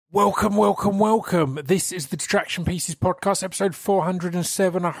Welcome, welcome, welcome. This is the Distraction Pieces podcast, episode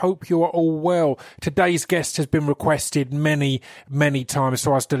 407. I hope you are all well. Today's guest has been requested many, many times,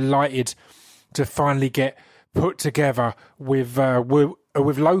 so I was delighted to finally get put together with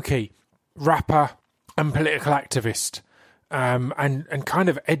Loki, rapper and political activist, and kind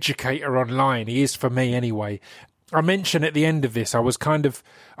of educator online. He is for me anyway. I mentioned at the end of this,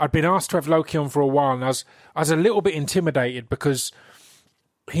 I'd been asked to have Loki on for a while, and I was a little bit intimidated because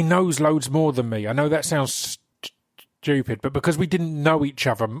he knows loads more than me. I know that sounds stupid, but because we didn't know each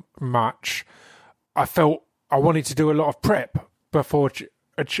other much, I felt I wanted to do a lot of prep before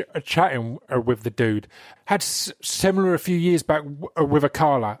chatting with the dude. Had similar a few years back with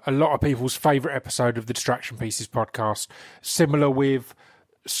Akala, a lot of people's favourite episode of the Distraction Pieces podcast. Similar with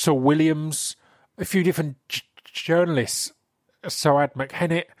Sir Williams, a few different journalists, Soad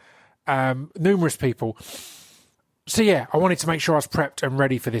McHennett, numerous people. So yeah, I wanted to make sure I was prepped and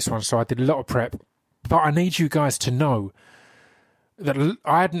ready for this one, so I did a lot of prep. But I need you guys to know that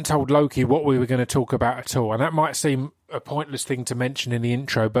I hadn't told Loki what we were going to talk about at all, and that might seem a pointless thing to mention in the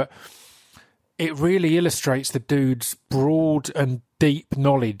intro, but it really illustrates the dude's broad and deep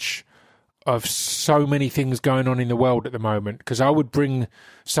knowledge of so many things going on in the world at the moment, because I would bring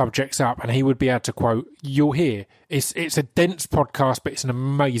subjects up and he would be able to quote. You'll hear it's a dense podcast, but it's an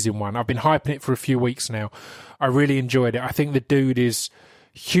amazing one. I've been hyping it for a few weeks now. I really enjoyed it. I think the dude is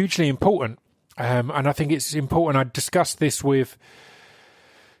hugely important, and I think it's important. I discussed this with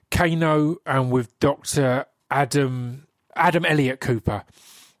Kano and with Dr. Adam Elliott Cooper,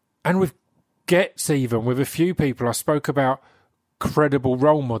 and with Getz, even with a few people. I spoke about credible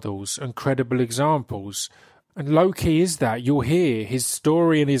role models and credible examples, and Loki is that. You'll hear his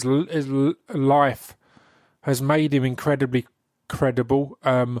story and his life has made him incredibly credible.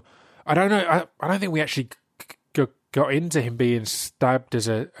 I don't know. I don't think we actually got into him being stabbed as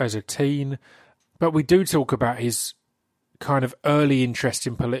a teen, but we do talk about his kind of early interest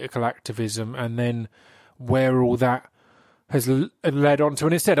in political activism and then where all that has led on to.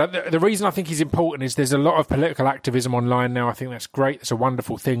 And instead, the reason I think he's important is there's a lot of political activism online now. I think that's great. It's a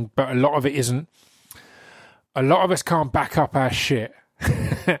wonderful thing, but a lot of it isn't. A lot of us can't back up our shit.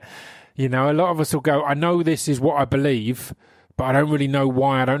 You know, a lot of us will go, I know this is what I believe, but I don't really know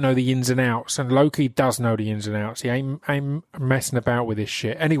why. I don't know the ins and outs. And Loki does know the ins and outs. He ain't messing about with this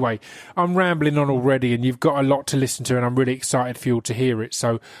shit. Anyway, I'm rambling on already, and you've got a lot to listen to, and I'm really excited for you all to hear it.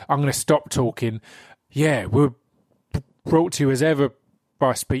 So I'm going to stop talking. Yeah, we're brought to you as ever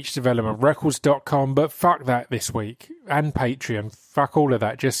by Speech Development Records.com, but fuck that this week. And Patreon. Fuck all of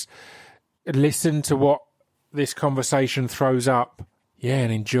that. Just listen to what this conversation throws up. Yeah,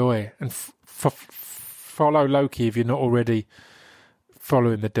 and enjoy. And follow Loki if you're not already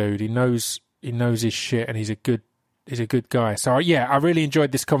following the dude. He knows his shit, and he's a good guy. So yeah, I really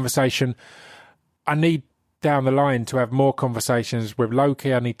enjoyed this conversation. I need down the line to have more conversations with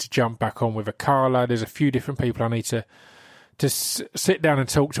Loki. I need to jump back on with Akala. There's a few different people I need to sit down and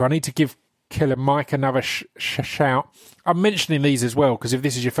talk to. I need to give Killer Mike another shout. I'm mentioning these as well because if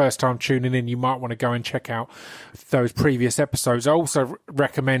this is your first time tuning in, you might want to go and check out those previous episodes. I also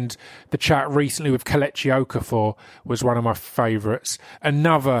recommend the chat recently with Kelechi Okafor, was one of my favourites.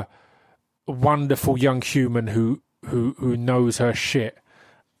 Another wonderful young human who knows her shit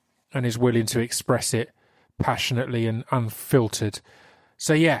and is willing to express it passionately and unfiltered.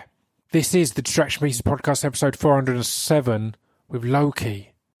 So yeah, this is the Distraction Pieces podcast, episode 407 with Loki.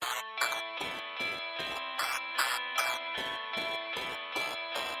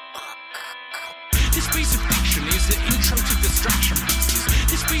 This piece of fiction is the intro to Distraction Pieces.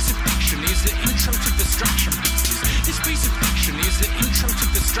 This piece of fiction is the intro to Distraction Pieces. This piece of fiction is the intro to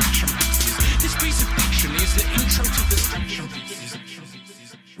Distraction Pieces. This piece of fiction is the intro to Distraction Pieces.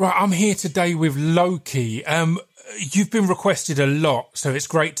 Right, I'm here today with Loki. You've been requested a lot, so it's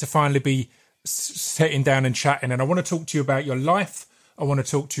great to finally be sitting down and chatting. And I want to talk to you about your life. I want to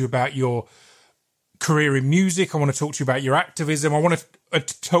talk to you about your career in music. I want to talk to you about your activism. I want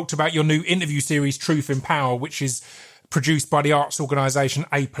to talk about your new interview series, Truth in Power, which is produced by the arts organisation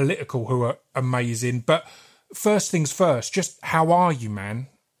Apolitical, who are amazing. But first things first, just how are you, man?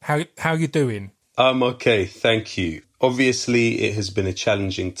 How you doing? I'm okay, thank you. Obviously, it has been a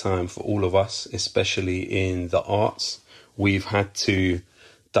challenging time for all of us, especially in the arts. We've had to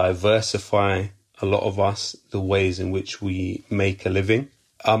diversify, a lot of us, the ways in which we make a living.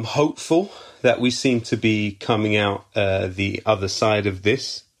 I'm hopeful that we seem to be coming out the other side of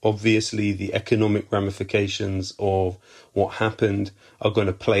this. Obviously, the economic ramifications of what happened are going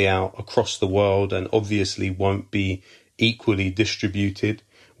to play out across the world and obviously won't be equally distributed.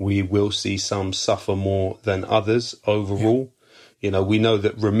 We will see some suffer more than others overall. We know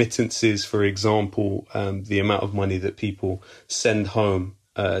that remittances, for example, the amount of money that people send home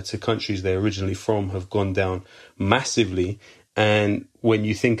to countries they're originally from have gone down massively. And when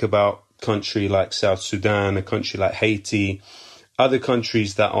you think about a country like South Sudan, a country like Haiti, other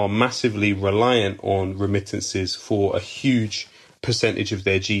countries that are massively reliant on remittances for a huge percentage of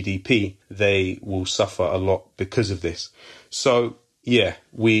their GDP, they will suffer a lot because of this. So, yeah,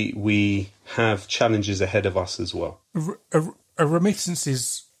 we have challenges ahead of us as well.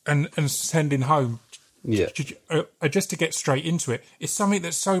 Remittances and sending home, just to get straight into it, it's something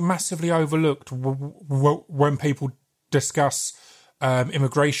that's so massively overlooked when people discuss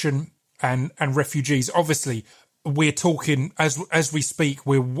immigration and refugees. Obviously, we're talking, as we speak,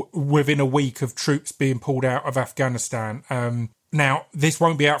 we're within a week of troops being pulled out of Afghanistan. Now, this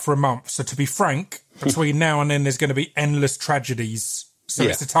won't be out for a month. So to be frank, between now and then, there's going to be endless tragedies. So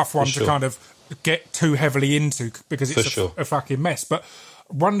it's a tough one to kind of get too heavily into because it's a fucking mess. But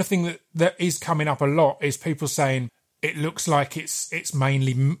one of the things that is coming up a lot is people saying it looks like it's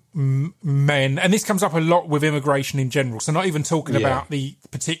mainly men. And this comes up a lot with immigration in general. So not even talking about the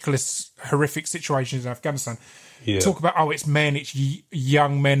particular horrific situations in Afghanistan. Talk about, it's men, it's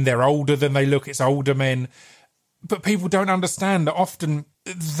young men, they're older than they look, it's older men. But people don't understand that often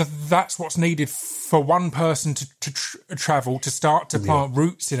that's what's needed for one person to travel, to start to plant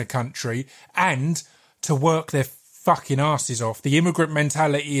roots in a country and to work their fucking asses off. The immigrant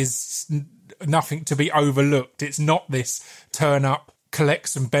mentality is nothing to be overlooked. It's not this turn up, collect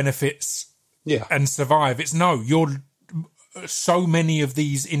some benefits and survive. It's so many of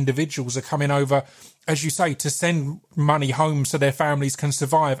these individuals are coming over, as you say, to send money home so their families can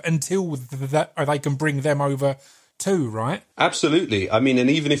survive until they can bring them over too, right? Absolutely. I mean, and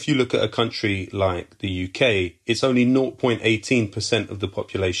even if you look at a country like the UK, it's only 0.18% of the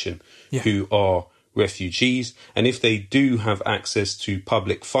population who are refugees. And if they do have access to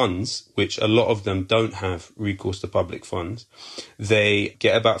public funds, which a lot of them don't have recourse to public funds, they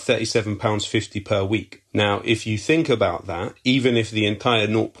get about £37.50 per week. Now, if you think about that, even if the entire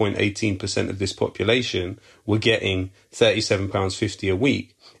 0.18% of this population were getting £37.50 a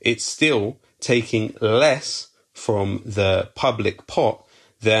week, it's still taking less from the public pot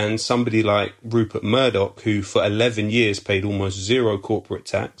than somebody like Rupert Murdoch, who for 11 years paid almost zero corporate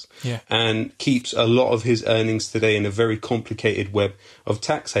tax and keeps a lot of his earnings today in a very complicated web of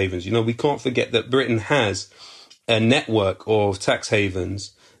tax havens. We can't forget that Britain has a network of tax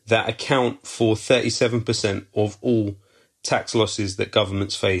havens that account for 37% of all tax losses that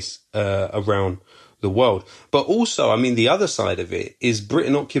governments face around the world. But also, I mean, the other side of it is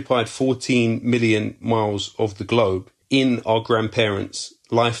Britain occupied 14 million miles of the globe in our grandparents'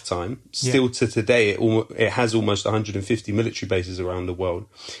 lifetime. Still to today, it has almost 150 military bases around the world.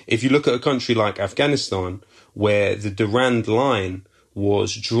 If you look at a country like Afghanistan, where the Durand Line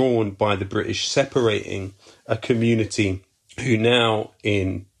was drawn by the British, separating a community who now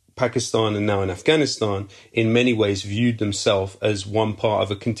in Pakistan and now in Afghanistan in many ways viewed themselves as one part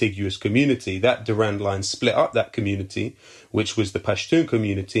of a contiguous community. That Durand Line split up that community, which was the Pashtun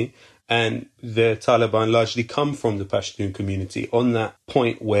community, and the Taliban largely come from the Pashtun community on that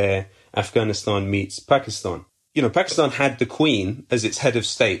point where Afghanistan meets Pakistan. Pakistan had the Queen as its head of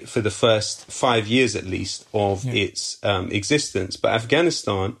state for the first 5 years at least of its existence, but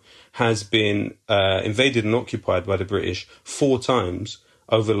Afghanistan has been invaded and occupied by the British 4 times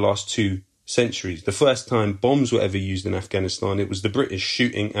over the last 2 centuries. The first time bombs were ever used in Afghanistan, it was the British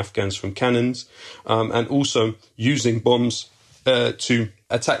shooting Afghans from cannons and also using bombs to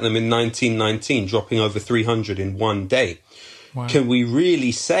attack them in 1919, dropping over 300 in one day. Wow. Can we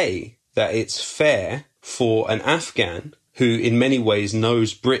really say that it's fair for an Afghan who in many ways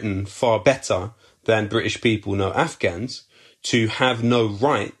knows Britain far better than British people know Afghans to have no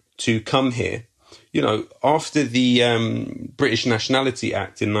right to come here? After the British Nationality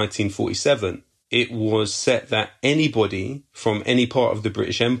Act in 1947, it was set that anybody from any part of the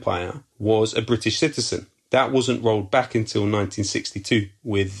British Empire was a British citizen. That wasn't rolled back until 1962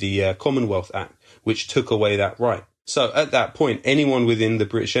 with the Commonwealth Act, which took away that right. So at that point, anyone within the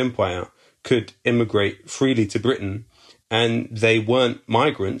British Empire could immigrate freely to Britain, and they weren't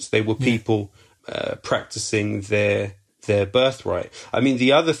migrants. They were people practicing their birthright. I mean,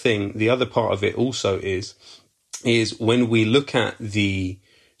 the other part of it also is when we look at the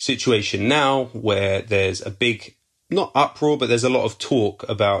situation now where there's a big, not uproar, but there's a lot of talk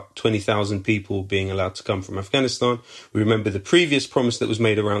about 20,000 people being allowed to come from Afghanistan. We remember the previous promise that was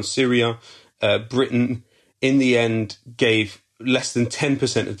made around Syria. Britain, in the end, gave less than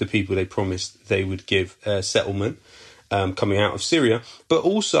 10% of the people they promised they would give settlement. coming out of Syria. But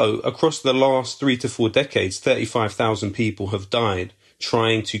also across the last 3 to 4 decades, 35,000 people have died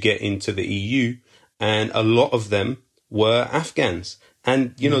trying to get into the EU. And a lot of them were Afghans.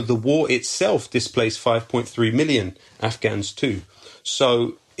 And, you know, the war itself displaced 5.3 million Afghans too.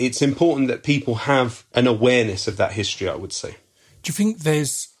 So it's important that people have an awareness of that history, I would say. Do you think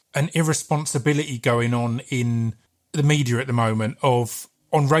there's an irresponsibility going on in the media at the moment of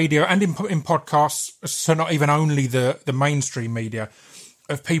on radio and in podcasts, so not even only the mainstream media,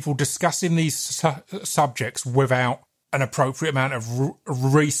 of people discussing these subjects without an appropriate amount of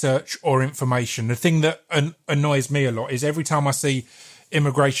research or information? The thing that annoys me a lot is every time I see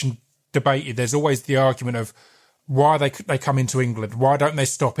immigration debated, there's always the argument of why they come into England. Why don't they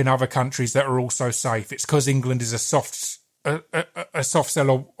stop in other countries that are also safe? It's because England is a soft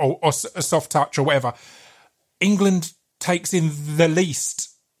sell or a soft touch or whatever. England takes in the least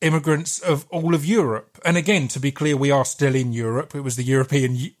immigrants of all of Europe. And again, to be clear, we are still in Europe. It was the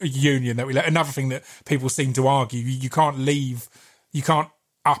European Union that we let. Another thing that people seem to argue, you can't leave, you can't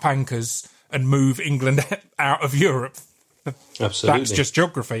up anchors and move England out of Europe. Absolutely. That's just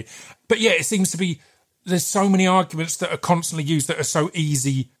geography. But yeah, it seems to be, there's so many arguments that are constantly used that are so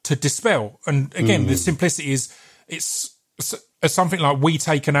easy to dispel. And again, the simplicity is, it's something like we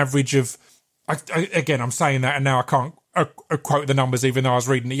take an average of, again, I'm saying that and now I can't quote the numbers even though I was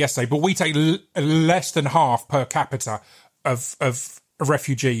reading it yesterday, but we take less than half per capita of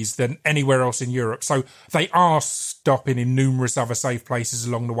refugees than anywhere else in Europe. So they are stopping in numerous other safe places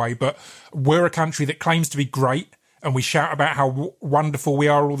along the way, but we're a country that claims to be great and we shout about how wonderful we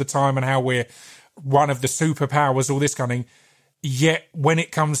are all the time and how we're one of the superpowers, all this kind of thing. Yet when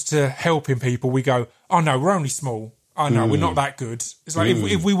it comes to helping people, we go, oh no, we're only small. Oh no, we're not that good. It's like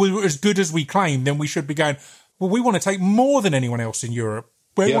if we were as good as we claim, then we should be going, well, we want to take more than anyone else in Europe.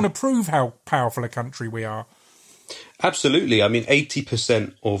 We want to prove how powerful a country we are. Absolutely. I mean,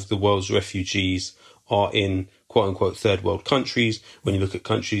 80% of the world's refugees are in quote-unquote third world countries. When you look at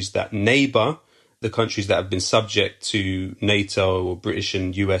countries that neighbour the countries that have been subject to NATO or British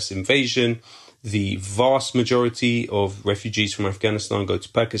and US invasion, the vast majority of refugees from Afghanistan go to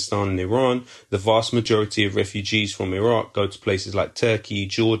Pakistan and Iran. The vast majority of refugees from Iraq go to places like Turkey,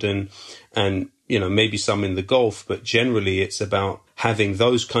 Jordan, and, you know, maybe some in the Gulf. But generally, it's about having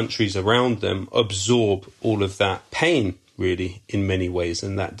those countries around them absorb all of that pain, really, in many ways,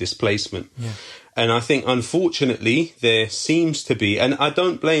 and that displacement. Yeah. And I think, unfortunately, there seems to be, and I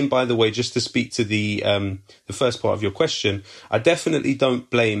don't blame, by the way, just to speak to the first part of your question, I definitely don't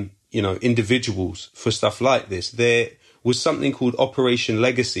blame, you know, individuals for stuff like this. There was something called Operation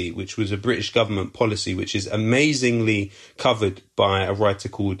Legacy, which was a British government policy, which is amazingly covered by a writer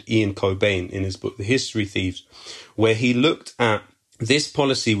called Ian Cobain in his book, The History Thieves, where he looked at this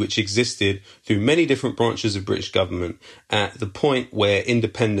policy, which existed through many different branches of British government at the point where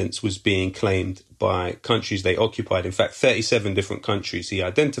independence was being claimed by countries they occupied. In fact, 37 different countries he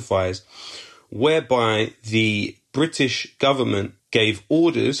identifies, whereby the British government gave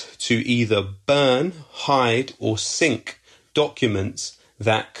orders to either burn, hide, or sink documents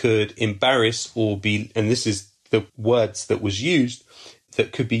that could embarrass or be, and this is the words that was used,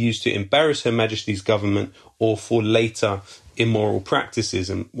 that could be used to embarrass Her Majesty's government or for later immoral practices.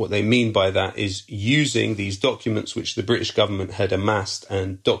 And what they mean by that is using these documents which the British government had amassed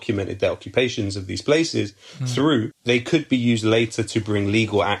and documented the occupations of these places through, they could be used later to bring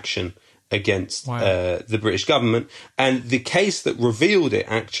legal action against the British government. And the case that revealed it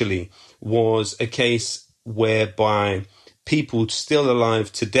actually was a case whereby people still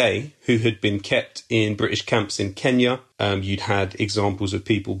alive today who had been kept in British camps in Kenya. You'd had examples of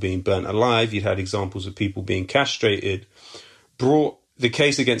people being burnt alive. You'd had examples of people being castrated. Brought the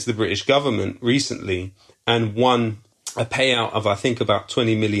case against the British government recently and won a payout of, I think, about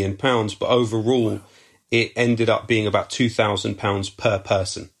 £20 million. But overall, it ended up being about £2,000 per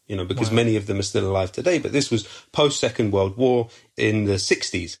person, you know, because many of them are still alive today. But this was post-Second World War in the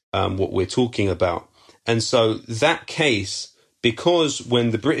 60s, what we're talking about. And so that case, because when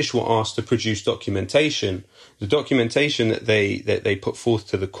the British were asked to produce documentation, the documentation that they put forth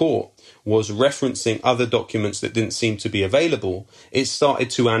to the court was referencing other documents that didn't seem to be available. It started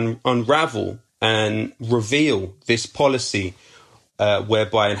to unravel and reveal this policy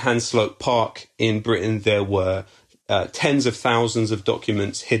whereby in Hanslope Park in Britain there were tens of thousands of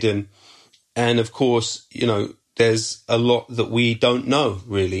documents hidden. And of course, you know, there's a lot that we don't know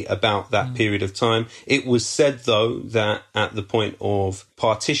really about that period of time. It was said, though, that at the point of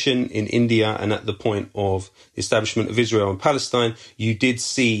partition in India and at the point of the establishment of Israel and Palestine, you did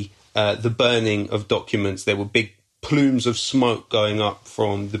see the burning of documents. There were big plumes of smoke going up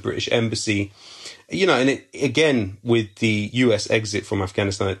from the British embassy. You know, and it, again, with the US exit from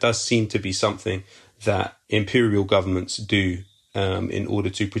Afghanistan, it does seem to be something that imperial governments do in order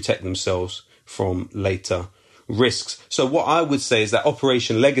to protect themselves from later risks. So what I would say is that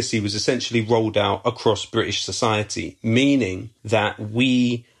Operation Legacy was essentially rolled out across British society, meaning that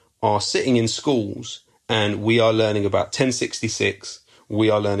we are sitting in schools and we are learning about 1066, we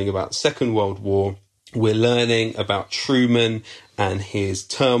are learning about Second World War, we're learning about Truman and his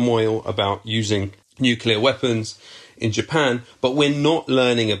turmoil about using nuclear weapons in Japan, but we're not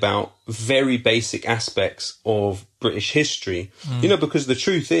learning about very basic aspects of British history. You know, because the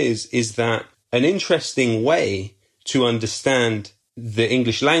truth is that an interesting way to understand the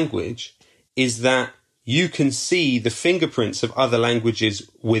English language is that you can see the fingerprints of other languages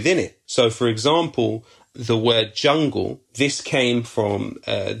within it. So, for example, the word jungle, this came from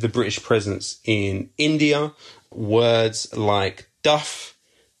the British presence in India. Words like duff,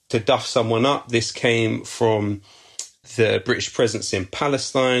 to duff someone up, this came from the British presence in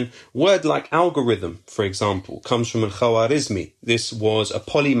Palestine. Word like algorithm, for example, comes from al-Khwarizmi. This was a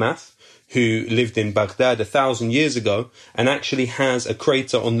polymath who lived in Baghdad 1,000 years ago and actually has a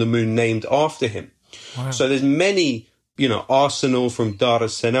crater on the moon named after him. Wow. So there's many, you know, arsenal from Dar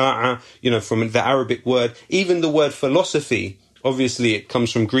as-Sana'a, you know, from the Arabic word, even the word philosophy. Obviously, it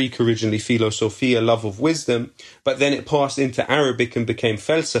comes from Greek originally, philosophia, love of wisdom, but then it passed into Arabic and became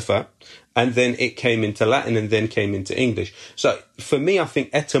falsafa, and then it came into Latin and then came into English. So for me, I think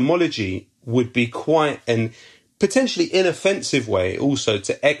etymology would be quite an potentially inoffensive way also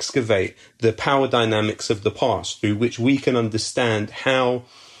to excavate the power dynamics of the past, through which we can understand how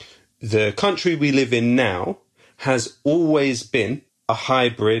the country we live in now has always been a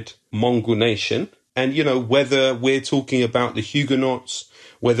hybrid Mongol nation. And, you know, whether we're talking about the Huguenots,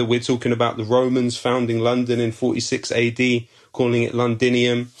 whether we're talking about the Romans founding London in 46 AD, calling it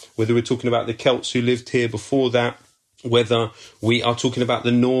Londinium, whether we're talking about the Celts who lived here before that, whether we are talking about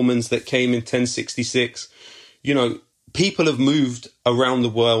the Normans that came in 1066, you know, people have moved around the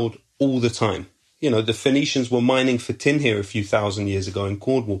world all the time. You know, the Phoenicians were mining for tin here a few thousand years ago in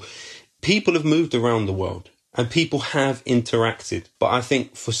Cornwall. People have moved around the world and people have interacted. But I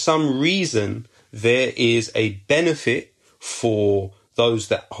think for some reason, there is a benefit for those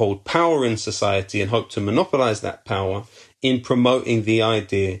that hold power in society and hope to monopolize that power in promoting the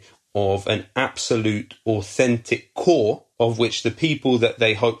idea of an absolute, authentic core of which the people that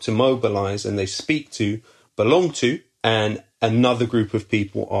they hope to mobilize and they speak to belong to, and another group of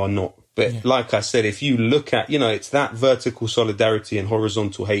people are not. But like I said, if you look at, you know, it's that vertical solidarity and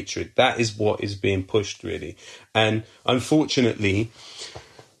horizontal hatred. That is what is being pushed, really. And unfortunately,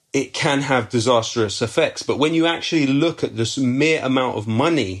 it can have disastrous effects. But when you actually look at this mere amount of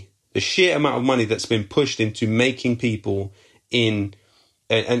money, the sheer amount of money that's been pushed into making people in,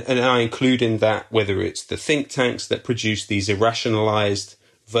 and I include in that whether it's the think tanks that produce these irrationalized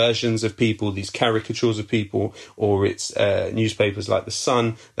versions of people, these caricatures of people, or it's newspapers like The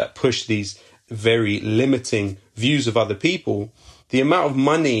Sun that push these very limiting views of other people, the amount of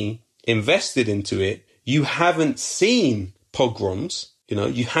money invested into it, you haven't seen pogroms. You know,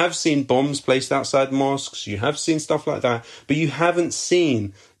 you have seen bombs placed outside mosques, you have seen stuff like that, but you haven't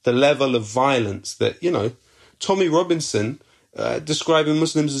seen the level of violence that, you know, Tommy Robinson describing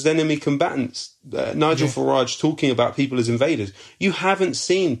Muslims as enemy combatants, Nigel Farage talking about people as invaders. You haven't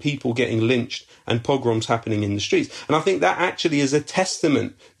seen people getting lynched and pogroms happening in the streets. And I think that actually is a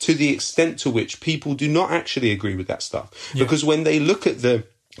testament to the extent to which people do not actually agree with that stuff. Yeah. Because when they look at the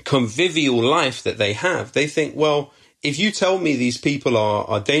convivial life that they have, they think, well, if you tell me these people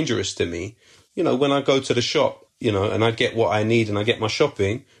are dangerous to me, you know, when I go to the shop, you know, and I get what I need and I get my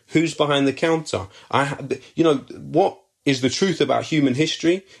shopping, who's behind the counter? You know, what is the truth about human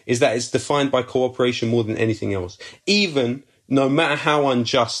history is that it's defined by cooperation more than anything else. Even no matter how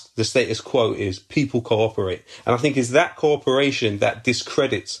unjust the status quo is, people cooperate. And I think it's that cooperation that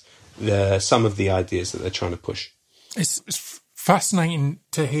discredits some of the ideas that they're trying to push. It's fascinating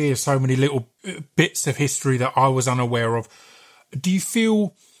to hear so many little bits of history that I was unaware of. Do you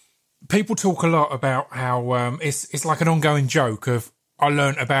feel people talk a lot about how it's like an ongoing joke of I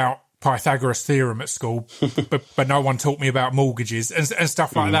learnt about Pythagoras' theorem at school, but no one taught me about mortgages and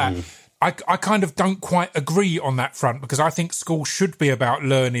stuff like that. I kind of don't quite agree on that front because I think school should be about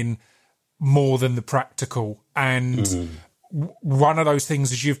learning more than the practical. And one of those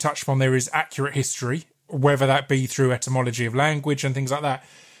things, as you've touched on, there is accurate history, whether that be through etymology of language and things like that.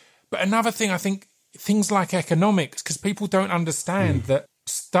 But another thing, I think, things like economics, because people don't understand that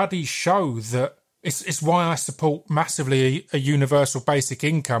studies show that it's why I support massively a universal basic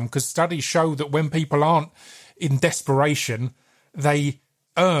income, because studies show that when people aren't in desperation, they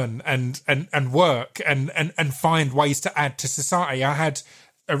earn and work and find ways to add to society. I had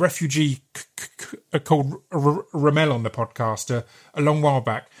a refugee called Ramel on the podcast a long while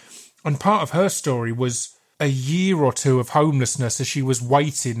back, and part of her story was a year or two of homelessness as she was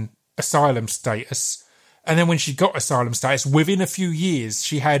waiting asylum status. And then when she got asylum status, within a few years,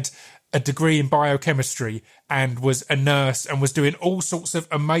 she had a degree in biochemistry and was a nurse and was doing all sorts of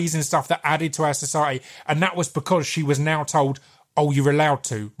amazing stuff that added to our society. And that was because she was now told, oh, you're allowed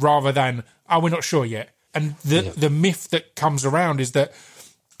to, rather than, oh, we're not sure yet. And the myth that comes around is that,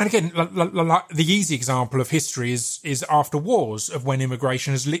 and again, like the easy example of history is after wars, of when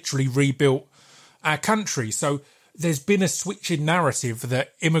immigration has literally rebuilt our country. So there's been a switch in narrative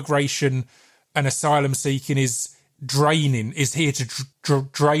that immigration and asylum seeking is here to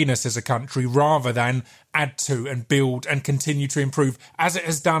drain us as a country, rather than add to and build and continue to improve, as it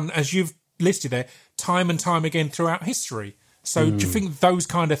has done, as you've listed there, time and time again throughout history. So do you think those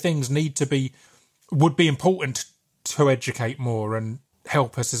kind of things would be important to educate more and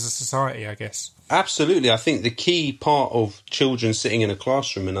help us as a society, I guess? Absolutely. I think the key part of children sitting in a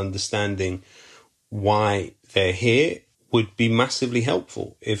classroom and understanding why they're here would be massively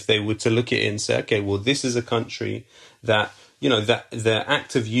helpful if they were to look at it and say, okay, well, this is a country that, that the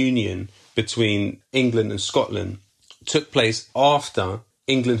Act of Union between England and Scotland took place after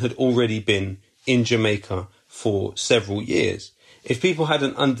England had already been in Jamaica for several years. If people had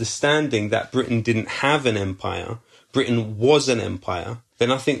an understanding that Britain didn't have an empire, Britain was an empire,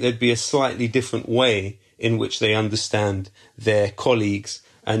 then I think there'd be a slightly different way in which they understand their colleagues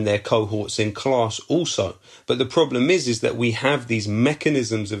and their cohorts in class also. But the problem is that we have these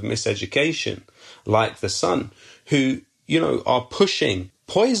mechanisms of miseducation, like the Sun, who, are pushing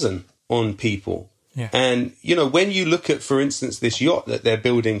poison on people. Yeah. And, when you look at, for instance, this yacht that they're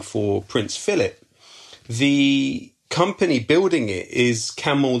building for Prince Philip, the company building it is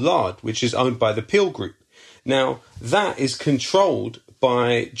Camel Lard, which is owned by the Peel Group. Now, that is controlled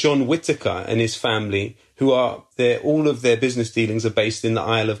by John Whittaker and his family, who are all of their business dealings are based in the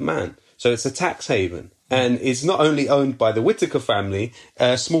Isle of Man. So it's a tax haven. And it's not only owned by the Whittaker family,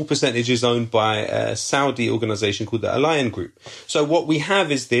 a small percentage is owned by a Saudi organization called the Aliyan Group. So what we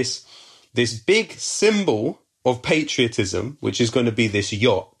have is this big symbol of patriotism, which is going to be this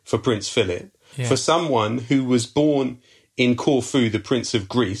yacht for Prince Philip, for someone who was born in Corfu, the Prince of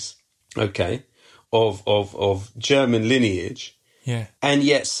Greece, okay, of German lineage. Yeah. And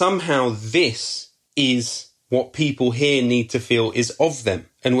yet somehow this is what people here need to feel is of them.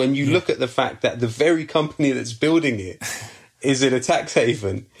 And when you look at the fact that the very company that's building it is in a tax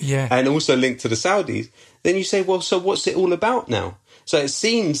haven and also linked to the Saudis, then you say, well, so what's it all about now? So it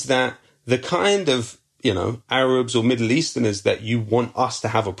seems that the kind of, Arabs or Middle Easterners that you want us to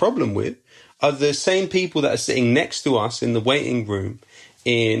have a problem with are the same people that are sitting next to us in the waiting room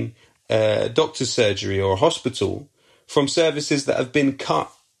in a doctor's surgery or a hospital from services that have been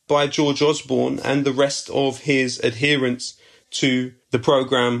cut by George Osborne and the rest of his adherents to the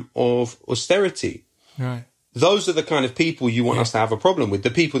programme of austerity. Right. Those are the kind of people you want us to have a problem with, the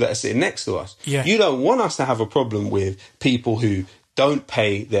people that are sitting next to us. Yeah. You don't want us to have a problem with people who don't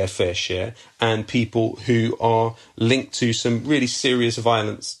pay their fair share and people who are linked to some really serious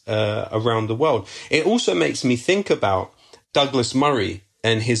violence around the world. It also makes me think about Douglas Murray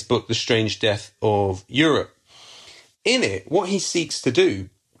and his book, The Strange Death of Europe. In it, what he seeks to do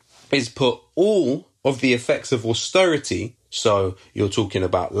is put all of the effects of austerity, so you're talking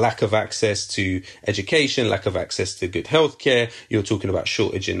about lack of access to education, lack of access to good healthcare, you're talking about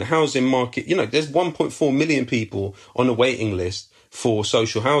shortage in the housing market. There's 1.4 million people on a waiting list for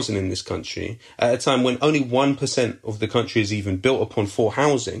social housing in this country at a time when only 1% of the country is even built upon for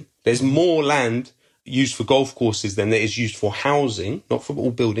housing. There's more land used for golf courses than there is used for housing, not for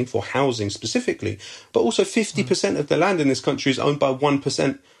all building, for housing specifically. But also 50% of the land in this country is owned by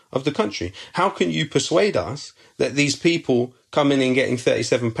 1% of the country. How can you persuade us that these people coming in getting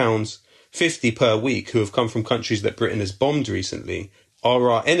 £37.50 per week who have come from countries that Britain has bombed recently are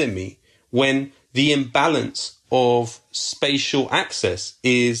our enemy when the imbalance of spatial access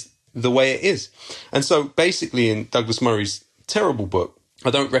is the way it is? And so basically in Douglas Murray's terrible book, I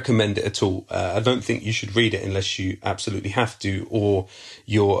don't recommend it at all. I don't think you should read it unless you absolutely have to or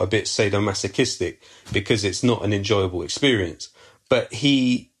you're a bit sadomasochistic, because it's not an enjoyable experience. But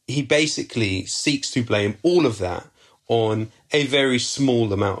he basically seeks to blame all of that on a very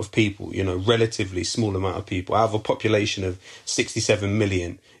small amount of people, relatively small amount of people. Out of a population of 67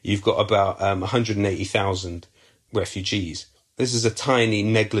 million, you've got about 180,000 refugees. This is a tiny,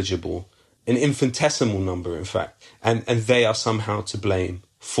 negligible, an infinitesimal number, in fact. And they are somehow to blame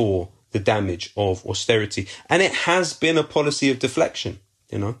for the damage of austerity. And it has been a policy of deflection.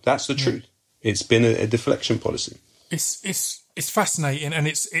 That's the truth. It's been a deflection policy. It's fascinating, and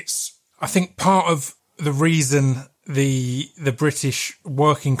it's I think part of the reason the British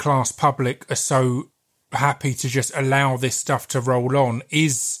working class public are so happy to just allow this stuff to roll on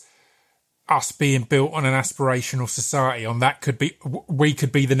is us being built on an aspirational society. We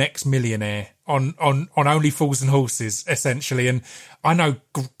could be the next millionaire on only fools and horses, essentially. And I know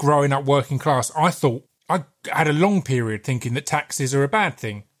growing up working class, I thought I had a long period thinking that taxes are a bad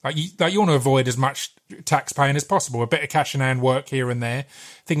thing. Like you want to avoid as much tax paying as possible, a bit of cash in hand work here and there,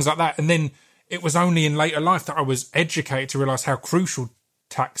 things like that. And then it was only in later life that I was educated to realise how crucial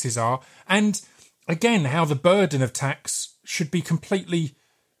taxes are. And again, how the burden of tax should be completely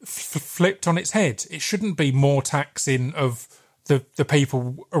flipped on its head. It shouldn't be more taxing of the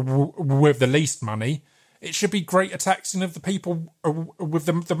people with the least money. It should be greater taxing of the people with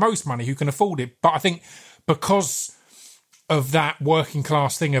the most money who can afford it. But I think because of that working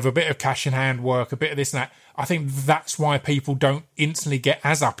class thing of a bit of cash in hand work, a bit of this and that, I think that's why people don't instantly get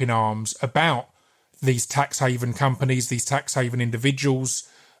as up in arms about these tax haven companies, these tax haven individuals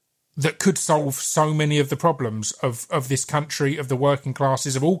that could solve so many of the problems of this country, of the working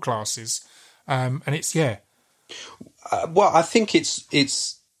classes, of all classes. And it's, well, I think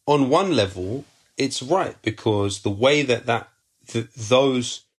it's on one level, it's right, because the way that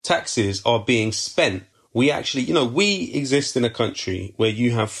those taxes are being spent, we actually, we exist in a country where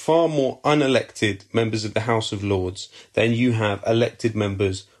you have far more unelected members of the House of Lords than you have elected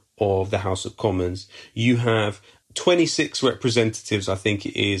members of the House of Commons. You have 26 representatives, I think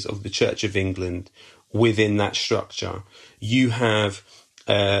it is, of the Church of England within that structure. You have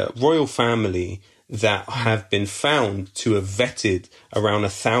a royal family that have been found to have vetted around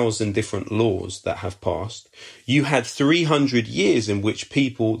 1,000 different laws that have passed. You had 300 years in which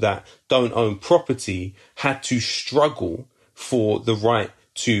people that don't own property had to struggle for the right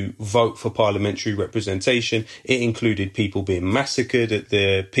to vote for parliamentary representation. It included people being massacred at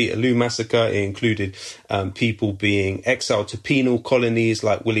the Peterloo massacre. It included people being exiled to penal colonies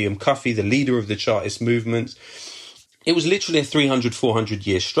like William Cuffy, the leader of the Chartist movement. It was literally a 300, 400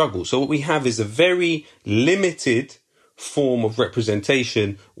 year struggle. So what we have is a very limited form of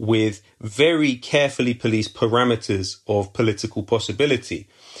representation with very carefully policed parameters of political possibility.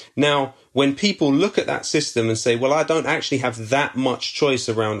 Now, when people look at that system and say, well, I don't actually have that much choice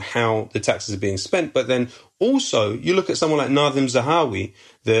around how the taxes are being spent, but then also you look at someone like Nadhim Zahawi,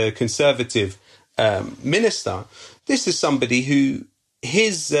 the Conservative minister, this is somebody who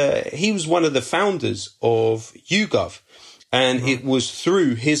he was one of the founders of YouGov, and it was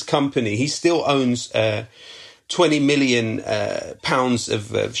through his company. He still owns 20 million pounds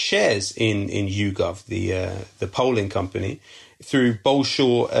of shares in YouGov, the polling company, through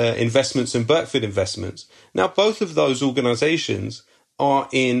Bolshaw Investments and Birkford Investments. Now, both of those organisations are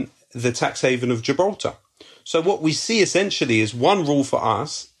in the tax haven of Gibraltar. So what we see essentially is one rule for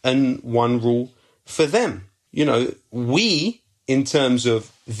us and one rule for them. We, in terms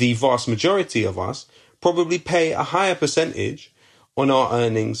of the vast majority of us, probably pay a higher percentage on our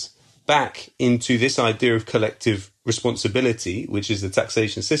earnings back into this idea of collective responsibility, which is the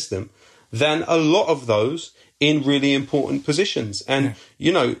taxation system, than a lot of those in really important positions. And,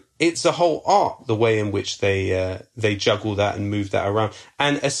 it's a whole art, the way in which they juggle that and move that around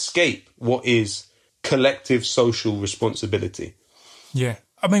and escape what is collective social responsibility. Yeah.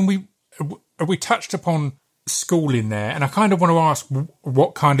 I mean, we touched upon school in there, and I kind of want to ask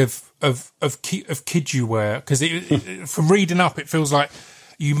what kind of kid you were, because from reading up, it feels like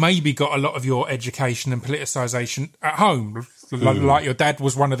you maybe got a lot of your education and politicisation at home. Like your dad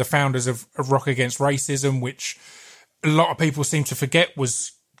was one of the founders of Rock Against Racism, which a lot of people seem to forget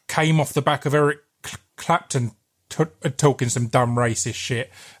came off the back of Eric Clapton talking some dumb racist shit,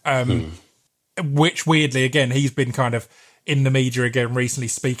 which weirdly, again, he's been kind of in the media again recently,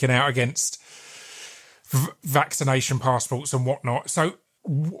 speaking out against vaccination passports and whatnot. So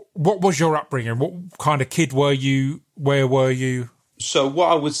what was your upbringing? What kind of kid were you? Where were you? So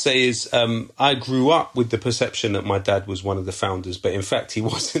what I would say is I grew up with the perception that my dad was one of the founders, but in fact he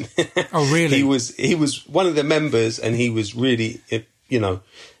wasn't. Oh, really? He was one of the members, and he was really,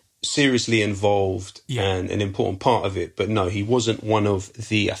 seriously involved and an important part of it. But no, he wasn't one of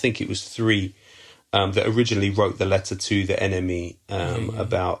I think it was three that originally wrote the letter to the NME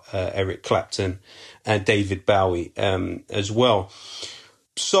about Eric Clapton and David Bowie as well.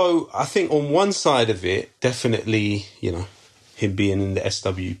 So I think on one side of it, definitely, him being in the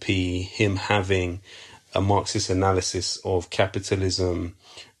SWP, him having a Marxist analysis of capitalism,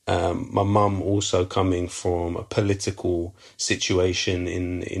 My mum also coming from a political situation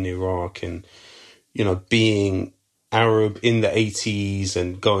in Iraq, and, you know, being Arab in the 80s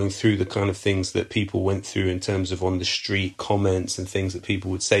and going through the kind of things that people went through in terms of on the street comments and things that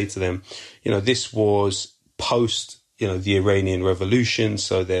people would say to them. You know, this was post, you know, the Iranian Revolution.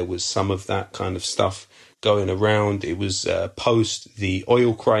 So there was some of that kind of stuff going around. It was post the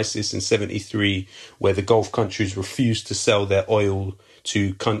oil crisis in 73, where the Gulf countries refused to sell their oil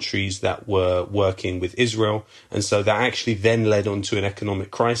to countries that were working with Israel. And so that actually then led on to an economic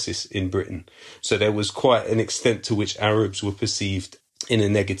crisis in Britain. So there was quite an extent to which Arabs were perceived in a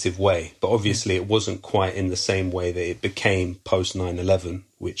negative way. But obviously it wasn't quite in the same way that it became post 9/11,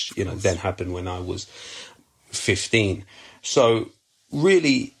 which, you know, then happened when I was 15. So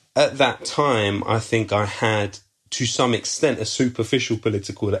really at that time, I think I had, to some extent, a superficial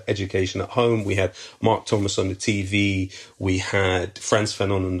political education at home. We had Mark Thomas on the TV. We had Frantz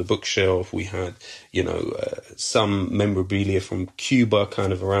Fanon on the bookshelf. We had, you know, some memorabilia from Cuba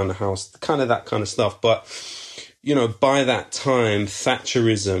kind of around the house, kind of that kind of stuff. But, you know, by that time,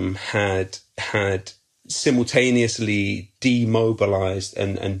 Thatcherism had simultaneously demobilized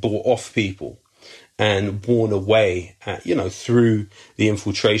and bought off people and worn away, you know, through the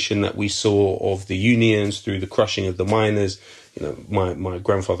infiltration that we saw of the unions, through the crushing of the miners. You know, my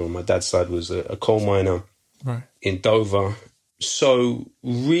grandfather on my dad's side was a coal miner in Dover. So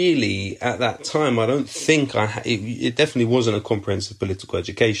really, at that time, I don't think it definitely wasn't a comprehensive political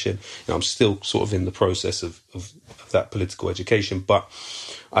education. You know, I'm still sort of in the process of that political education, but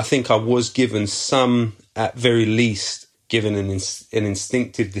I think I was given some, at very least, given an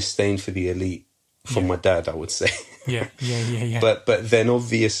instinctive disdain for the elite. From my dad, I would say. Yeah. But then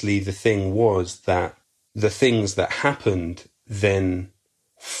obviously the thing was that the things that happened then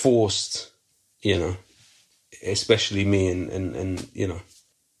forced, you know, especially me and you know,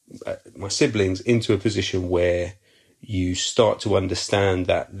 my siblings into a position where you start to understand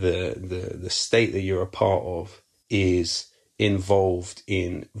that the state that you're a part of is involved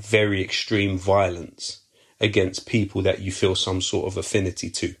in very extreme violence against people that you feel some sort of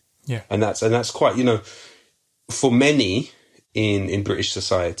affinity to. Yeah. And that's quite, you know, for many in British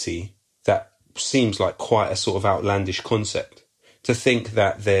society, that seems like quite a sort of outlandish concept, to think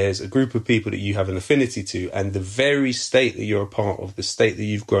that there's a group of people that you have an affinity to, and the very state that you're a part of, the state that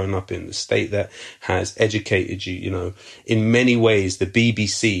you've grown up in, the state that has educated you, you know, in many ways, the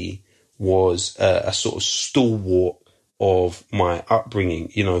BBC was a sort of stalwart of my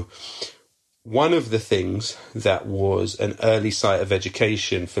upbringing, you know. One of the things that was an early site of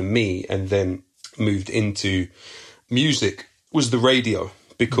education for me, and then moved into music, was the radio.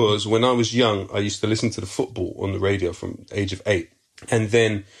 Because when I was young, I used to listen to the football on the radio from the age of 8. And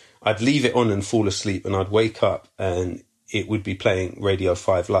then I'd leave it on and fall asleep, and I'd wake up and it would be playing Radio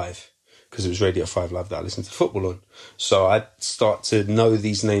 5 Live, because it was Radio 5 Live that I listened to football on. So I'd start to know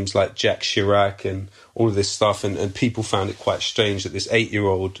these names like Jacques Chirac and all of this stuff, and people found it quite strange that this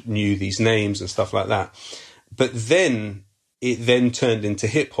 8-year-old knew these names and stuff like that. But then it then turned into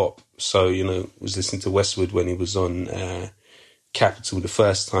hip hop. So, you know, was listening to Westwood when he was on Capital the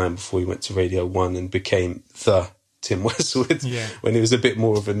first time before he went to Radio 1 and became the Tim Westwood, when he was a bit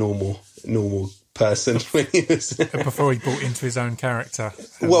more of a normal person when he was before he bought into his own character.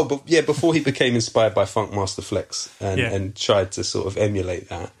 Before he became inspired by Funkmaster Flex and tried to sort of emulate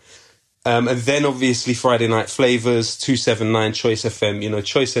that. And then obviously Friday Night Flavors, 279, Choice FM. You know,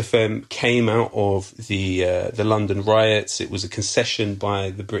 Choice FM came out of the London riots. It was a concession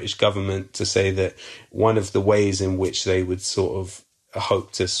by the British government to say that one of the ways in which they would sort of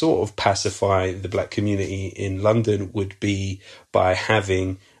hope to sort of pacify the black community in London would be by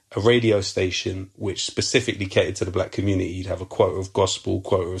having a radio station which specifically catered to the black community. You'd have a quota of gospel,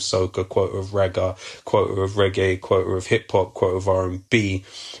 quota of soca, quota of ragga, quota of reggae, quota of hip hop, quota of R&B.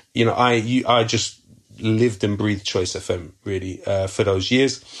 You know, I just lived and breathed Choice FM really for those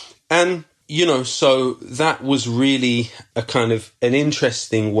years. And, you know, so that was really a kind of an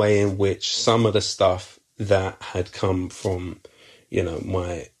interesting way in which some of the stuff that had come from, you know,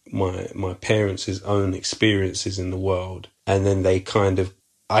 my parents' own experiences in the world, and then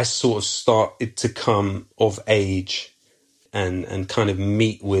I sort of started to come of age and kind of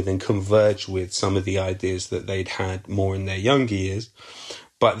meet with and converge with some of the ideas that they'd had more in their younger years.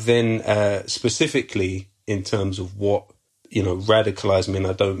 But then specifically in terms of what, you know, radicalized me, and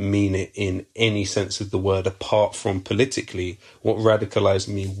I don't mean it in any sense of the word apart from politically, what radicalized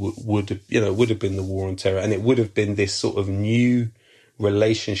me would have been the War on Terror. And it would have been this sort of new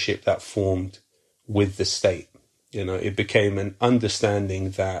relationship that formed with the state. You know, it became an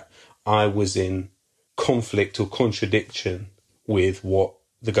understanding that I was in conflict or contradiction with what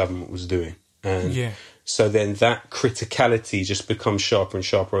the government was doing. And Yeah. so then that criticality just becomes sharper and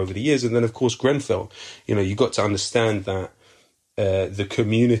sharper over the years. And then, of course, Grenfell, you got to understand that the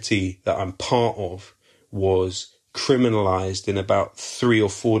community that I'm part of was criminalized in about 3 or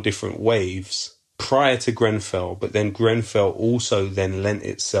 4 different waves prior to Grenfell. But then Grenfell also then lent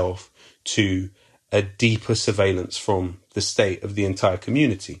itself to a deeper surveillance from the state of the entire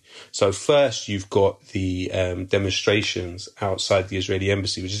community. So first you've got the demonstrations outside the Israeli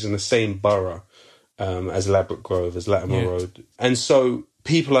embassy, which is in the same borough as Ladbroke Grove, as Latimer Road. And so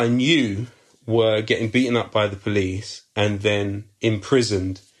people I knew were getting beaten up by the police and then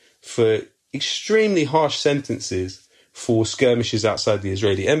imprisoned for extremely harsh sentences for skirmishes outside the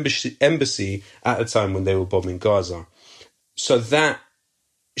Israeli embassy at a time when they were bombing Gaza. So that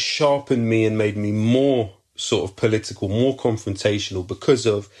sharpened me and made me more sort of political, more confrontational because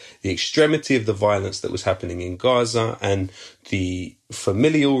of the extremity of the violence that was happening in Gaza and the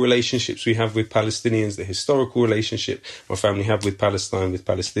familial relationships we have with Palestinians, the historical relationship my family have with Palestine, with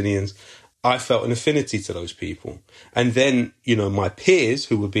Palestinians. I felt an affinity to those people. And then, my peers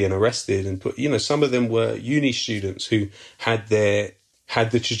who were being arrested and put, some of them were uni students who had the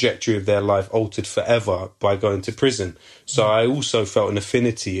trajectory of their life altered forever by going to prison. So I also felt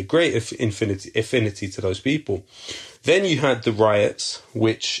a great affinity to those people. Then you had the riots,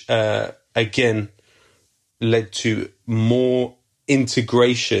 which, again, led to more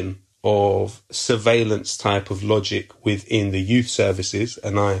integration of surveillance type of logic within the youth services.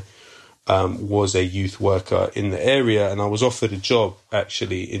 And I was a youth worker in the area, and I was offered a job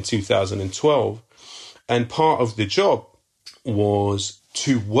actually in 2012. And part of the job was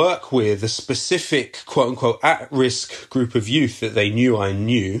to work with a specific, quote unquote, at-risk group of youth that they knew I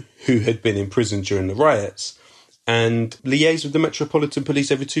knew who had been in prison during the riots and liaise with the Metropolitan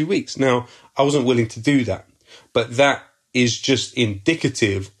Police every 2 weeks. Now, I wasn't willing to do that, but that is just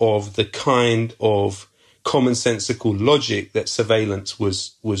indicative of the kind of commonsensical logic that surveillance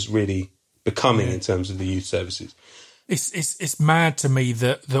was really becoming in terms of the youth services. It's mad to me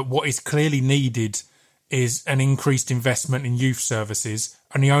that what is clearly needed is an increased investment in youth services,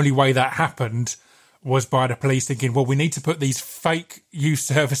 and the only way that happened was by the police thinking, well, we need to put these fake youth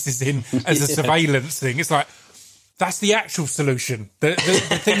services in as a surveillance thing. It's like, that's the actual solution. The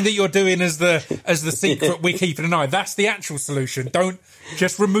thing that you're doing as the secret, we're keeping an eye. That's the actual solution. Don't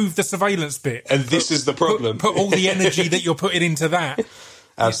just remove the surveillance bit. And this is the problem. Put all the energy that you're putting into that.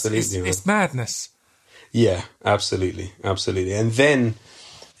 Absolutely. It's madness. Yeah, absolutely. Absolutely. And then,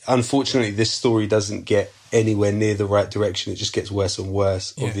 unfortunately, this story doesn't get anywhere near the right direction. It just gets worse and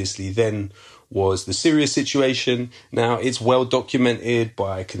worse, obviously. Then was the Syria situation. Now, it's well documented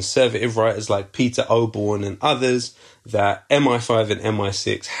by conservative writers like Peter Oborne and others that MI5 and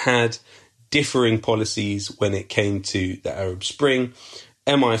MI6 had differing policies when it came to the Arab Spring.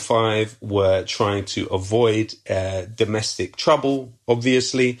 MI5 were trying to avoid domestic trouble,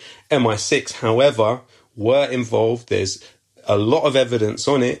 obviously. MI6, however, were involved. There's a lot of evidence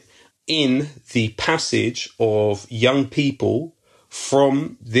on it in the passage of young people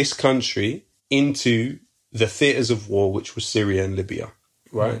from this country into the theatres of war, which was Syria and Libya,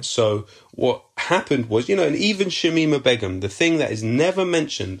 right? So what happened was, and even Shamima Begum, the thing that is never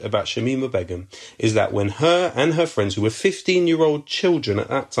mentioned about Shamima Begum is that when her and her friends, who were 15-year-old children at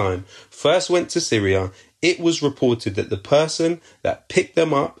that time, first went to Syria, it was reported that the person that picked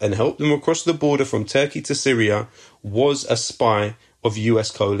them up and helped them across the border from Turkey to Syria was a spy of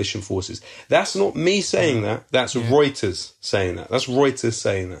US coalition forces. That's not me saying that. That's Reuters saying that. That's Reuters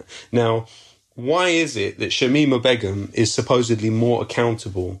saying that. Now, why is it that Shamima Begum is supposedly more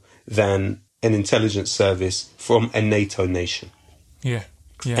accountable than an intelligence service from a NATO nation? Yeah.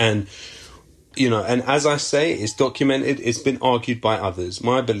 And, and as I say, it's documented, it's been argued by others.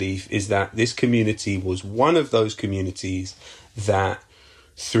 My belief is that this community was one of those communities that,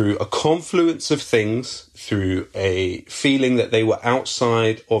 through a confluence of things, through a feeling that they were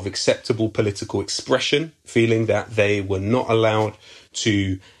outside of acceptable political expression, feeling that they were not allowed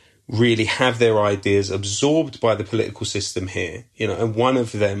to really have their ideas absorbed by the political system here, and one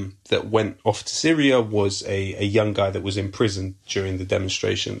of them that went off to Syria was a young guy that was imprisoned during the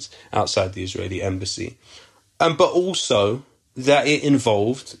demonstrations outside the Israeli embassy. But also that it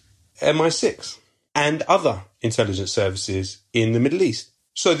involved MI6 and other intelligence services in the Middle East.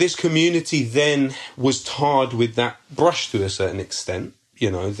 So this community then was tarred with that brush to a certain extent.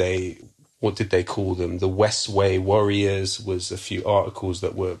 What did they call them? The Westway Warriors was a few articles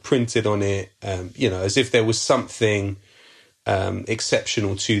that were printed on it, as if there was something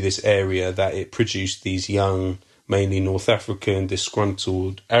exceptional to this area, that it produced these young mainly North African,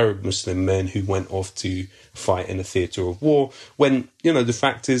 disgruntled Arab Muslim men who went off to fight in a theatre of war. When, the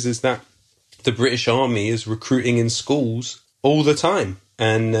fact is that the British Army is recruiting in schools all the time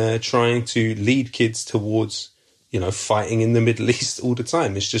and trying to lead kids towards, fighting in the Middle East all the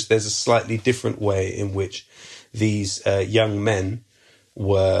time. It's just there's a slightly different way in which these young men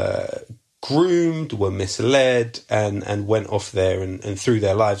were groomed, were misled, and went off there and threw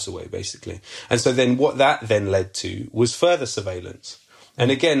their lives away, basically. And so then what that then led to was further surveillance. And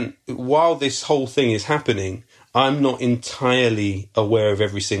again, while this whole thing is happening, I'm not entirely aware of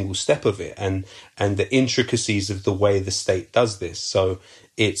every single step of it and the intricacies of the way the state does this. So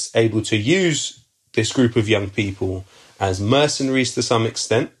it's able to use this group of young people as mercenaries to some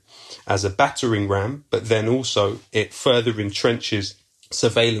extent, as a battering ram, but then also it further entrenches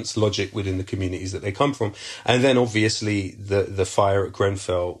surveillance logic within the communities that they come from. And then obviously the fire at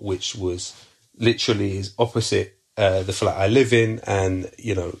Grenfell, which was literally is opposite the flat I live in, and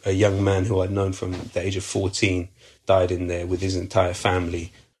a young man who I'd known from the age of 14 died in there with his entire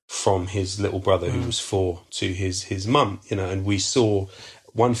family, from his little brother who was 4 to his mum, and we saw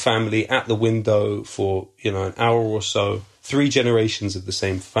one family at the window for an hour or so. 3 generations of the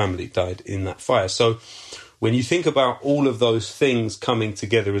same family died in that fire. So when you think about all of those things coming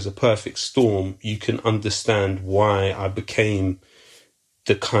together as a perfect storm, you can understand why I became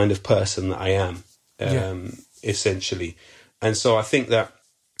the kind of person that I am. Essentially. And so I think that,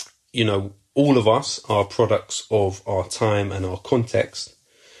 all of us are products of our time and our context.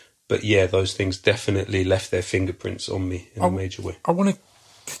 But yeah, those things definitely left their fingerprints on me in a major way. I want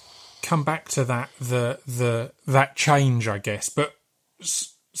to come back to that, that change, I guess. But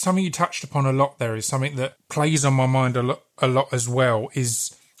something you touched upon a lot there is something that plays on my mind a lot as well,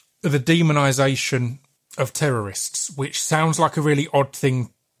 is the demonisation of terrorists, which sounds like a really odd thing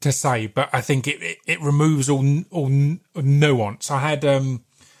to say, but I think it removes all nuance. I had a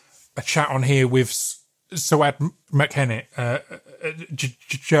chat on here with Suad McKennett, a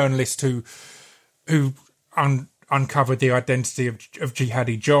journalist who uncovered the identity of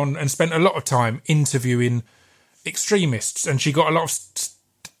Jihadi John and spent a lot of time interviewing extremists, and she got a lot of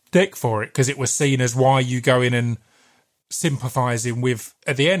stick for it because it was seen as why you go in and sympathising with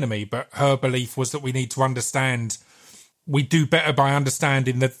the enemy. But her belief was that we need to understand. We do better by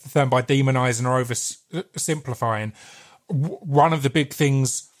understanding than by demonising or oversimplifying. One of the big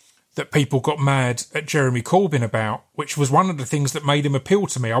things that people got mad at Jeremy Corbyn about, which was one of the things that made him appeal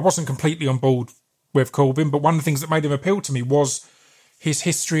to me. I wasn't completely on board with Corbyn, but one of the things that made him appeal to me was his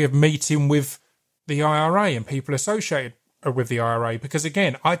history of meeting with the IRA and people associated with the IRA. Because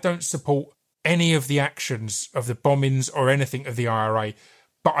again, I don't support any of the actions of the bombings or anything of the IRA,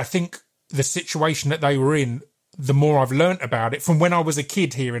 but I think the situation that they were in, the more I've learnt about it, from when I was a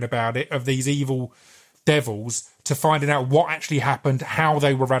kid hearing about it, of these evil devils, to finding out what actually happened, how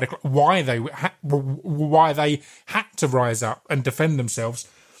they were radical, why they had to rise up and defend themselves,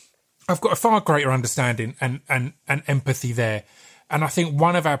 I've got a far greater understanding and empathy there. And I think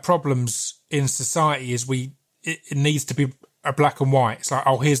one of our problems in society is it needs to be a black and white. It's like,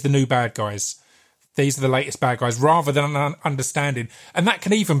 oh, here's the new bad guys. These are the latest bad guys, rather than an understanding. And that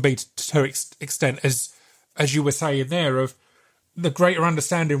can even be to extent, as you were saying there, of the greater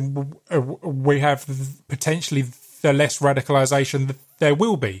understanding we have, potentially the less radicalisation that there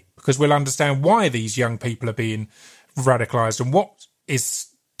will be, because we'll understand why these young people are being radicalised and what is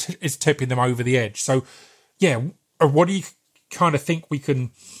tipping them over the edge. So, yeah, what do you kind of think we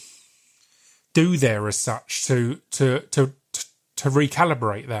can do there as such to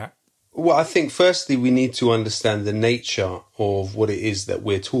recalibrate that? Well, I think firstly we need to understand the nature of what it is that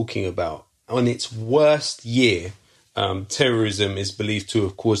we're talking about. On its worst year, terrorism is believed to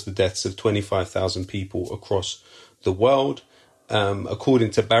have caused the deaths of 25,000 people across the world.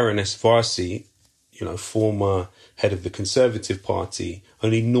 According to Baroness Varsi, former head of the Conservative Party,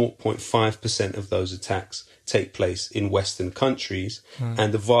 only 0.5% of those attacks take place in Western countries.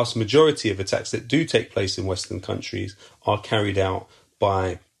 And the vast majority of attacks that do take place in Western countries are carried out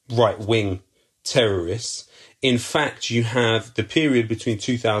by right-wing terrorists. In fact, you have the period between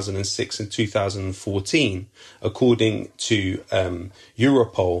 2006 and 2014, according to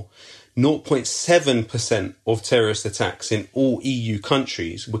Europol, 0.7% of terrorist attacks in all EU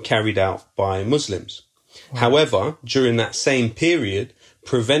countries were carried out by Muslims. Wow. However, during that same period,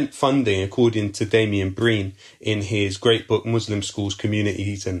 Prevent Funding, according to Damien Breen in his great book, Muslim Schools,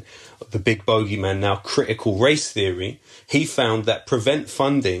 Communities and the Big Bogeyman, Now Critical Race Theory, he found that Prevent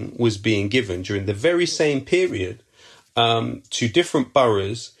Funding was being given during the very same period to different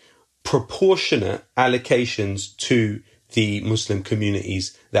boroughs, proportionate allocations to the Muslim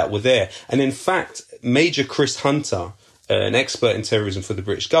communities that were there. And in fact, Major Chris Hunter, an expert in terrorism for the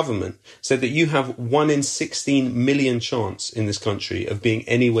British government, said that you have 1 in 16 million chance in this country of being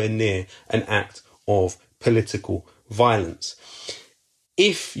anywhere near an act of political violence.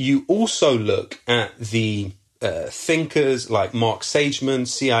 If you also look at the thinkers like Mark Sageman,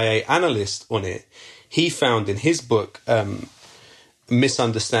 CIA analyst on it, he found in his book,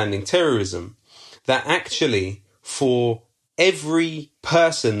 Misunderstanding Terrorism, that actually for every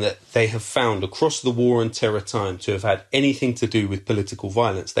person that they have found across the war and terror time to have had anything to do with political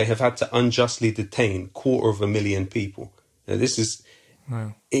violence, they have had to unjustly detain 250,000 people. Now, this is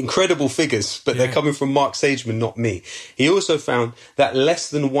incredible figures, but they're coming from Mark Sageman, not me. He also found that less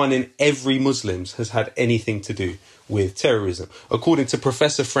than 1 in every Muslim has had anything to do with terrorism. According to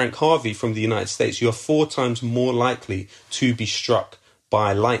Professor Frank Harvey from the United States, you are 4 times more likely to be struck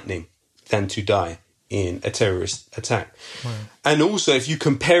by lightning than to die in a terrorist attack. Wow. And also, if you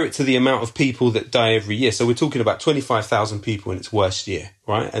compare it to the amount of people that die every year, so we're talking about 25,000 people in its worst year,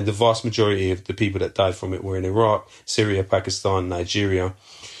 right? And the vast majority of the people that died from it were in Iraq, Syria, Pakistan, Nigeria.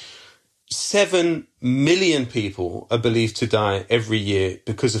 7 million people are believed to die every year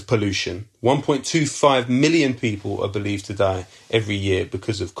because of pollution. 1.25 million people are believed to die every year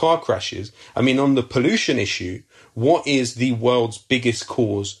because of car crashes. I mean, on the pollution issue, what is the world's biggest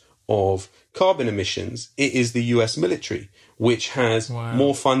cause of carbon emissions? It is the US military, which has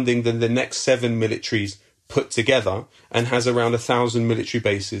more funding than the next 7 militaries put together and has around 1,000 military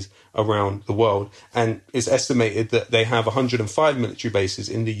bases around the world. And it's estimated that they have 105 military bases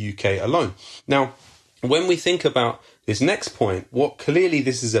in the UK alone. Now, when we think about this next point, what clearly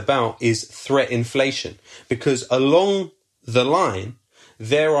this is about is threat inflation, because along the line,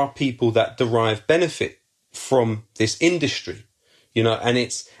 there are people that derive benefit from this industry, you know, and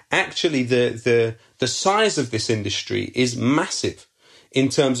it's actually the size of this industry is massive in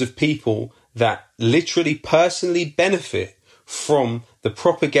terms of people that literally personally benefit from the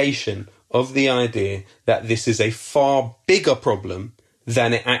propagation of the idea that this is a far bigger problem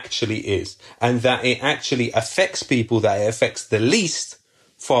than it actually is, and that it actually affects people that it affects the least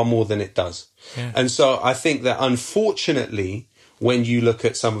far more than it does. Yeah. And so I think that unfortunately, when you look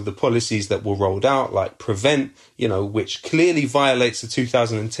at some of the policies that were rolled out, like Prevent, you know, which clearly violates the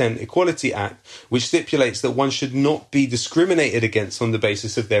 2010 Equality Act, which stipulates that one should not be discriminated against on the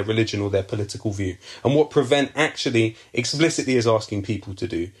basis of their religion or their political view. And what Prevent actually explicitly is asking people to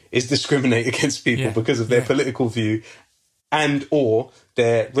do is discriminate against people because of their political view and or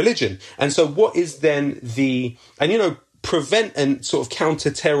their religion. And so what is then Prevent and sort of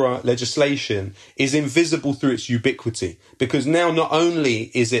counter-terror legislation is invisible through its ubiquity, because now not only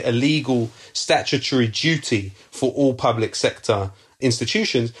is it a legal statutory duty for all public sector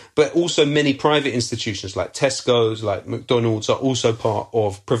institutions, but also many private institutions like Tesco's, like McDonald's are also part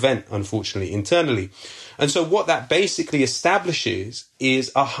of Prevent, unfortunately, internally. And so what that basically establishes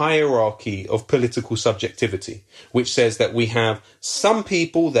is a hierarchy of political subjectivity, which says that we have some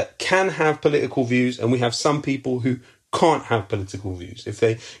people that can have political views and we have some people who can't have political views. If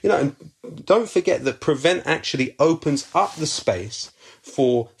they, and don't forget that Prevent actually opens up the space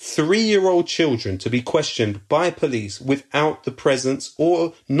for 3-year-old children to be questioned by police without the presence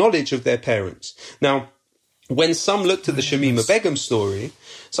or knowledge of their parents. Now, when some looked at the Shamima Begum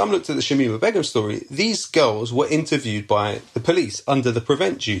story, these girls were interviewed by the police under the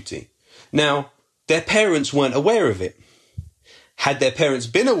Prevent duty. Now, their parents weren't aware of it. Had their parents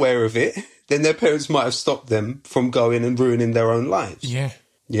been aware of it, then their parents might have stopped them from going and ruining their own lives. Yeah,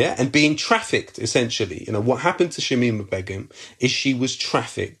 and being trafficked, essentially. You know, what happened to Shamima Begum is she was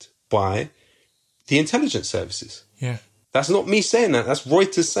trafficked by the intelligence services. Yeah. That's not me saying that. That's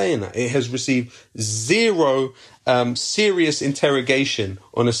Reuters saying that. It has received zero serious interrogation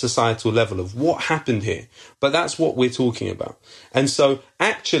on a societal level of what happened here. But that's what we're talking about. And so,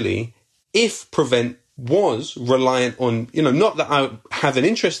 actually, if Prevent was reliant on, not that I have an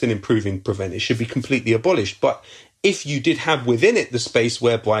interest in improving Prevent, it should be completely abolished. But if you did have within it the space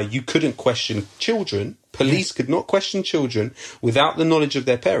whereby you couldn't question children, police could not question children without the knowledge of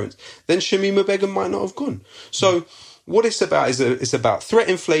their parents, then Shamima Begum might not have gone. So what it's about is it's about threat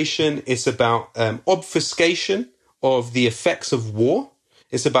inflation. It's about obfuscation of the effects of war.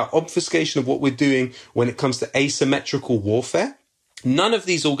 It's about obfuscation of what we're doing when it comes to asymmetrical warfare. None of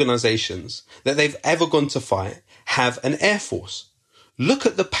these organizations that they've ever gone to fight have an air force. Look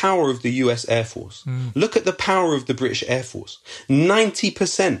at the power of the US Air Force. Look at the power of the British Air Force.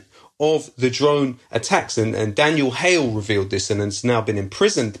 90% of the drone attacks, and Daniel Hale revealed this and has now been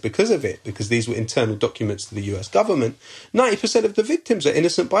imprisoned because of it, because these were internal documents to the US government. 90% of the victims are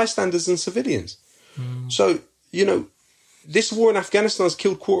innocent bystanders and civilians. So, this war in Afghanistan has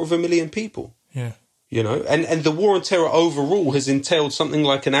killed 250,000 people. Yeah. You know, and the war on terror overall has entailed something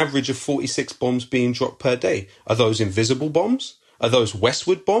like an average of 46 bombs being dropped per day. Are those invisible bombs? Are those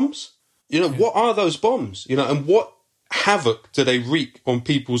westward bombs? You know, what are those bombs? You know, and what havoc do they wreak on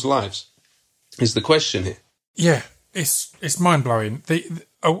people's lives is the question here. Yeah, it's mind-blowing.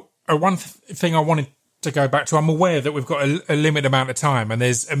 One thing I wanted to go back to, I'm aware that we've got a limited amount of time and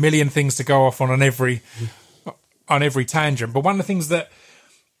there's a million things to go off on every tangent. But one of the things that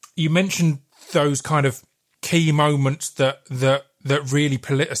you mentioned, those kind of key moments that really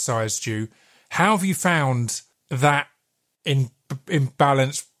politicised you. How have you found that in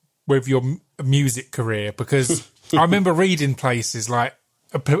balance with your music career? Because I remember reading places like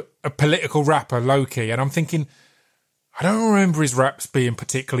a political rapper, Loki, and I'm thinking, I don't remember his raps being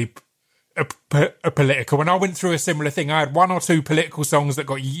particularly political. When I went through a similar thing, I had one or two political songs that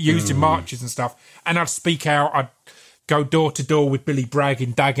got used in marches and stuff, and I'd speak out, I'd go door to door with Billy Bragg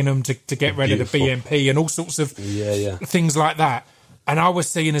in Dagenham to get rid of the BNP and all sorts of things like that. And I was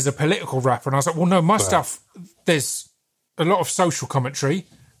seen as a political rapper, and I was like, well, no, my stuff, there's a lot of social commentary.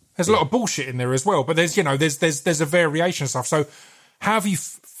 There's a lot of bullshit in there as well, but there's a variation of stuff. So how have you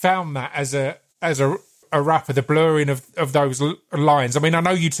found that as a rapper, the blurring of those lines? I mean, I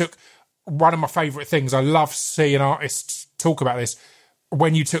know you took one of my favourite things. I love seeing artists talk about this.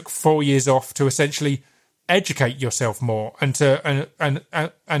 When you took 4 years off to essentially educate yourself more and to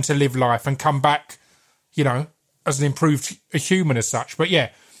live life and come back, you know, as an improved human as such. But yeah,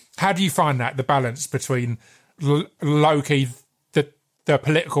 how do you find that, the balance between Loki, the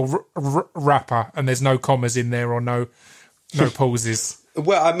political rapper, and there's no commas in there or no pauses?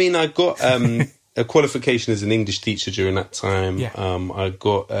 Well, I mean, I got a qualification as an English teacher during that time. Yeah. I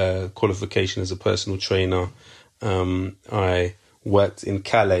got a qualification as a personal trainer. I worked in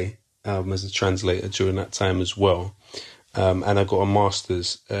Calais as a translator during that time as well. And I got a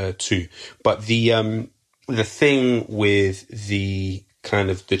master's too. But the thing with the kind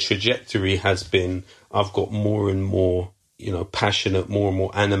of the trajectory has been, I've got more and more, you know, passionate, more and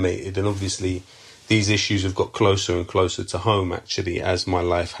more animated. And obviously these issues have got closer and closer to home, actually, as my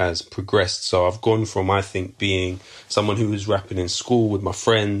life has progressed. So I've gone from, I think, being someone who was rapping in school with my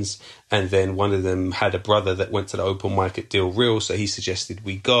friends, and then one of them had a brother that went to the open mic at Deal Real, so he suggested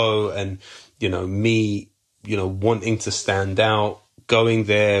we go, and, you know, me, you know, wanting to stand out, going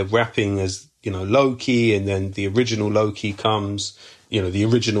there, rapping as, you know, Loki, and then the original Loki comes, you know, the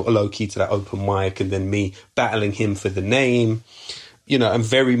original Loki to that open mic, and then me battling him for the name. You know, and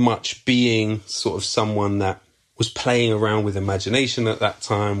very much being sort of someone that was playing around with imagination at that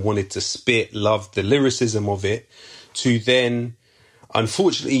time, wanted to spit, loved the lyricism of it, to then,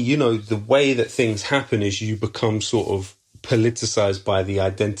 unfortunately, you know, the way that things happen is you become sort of politicized by the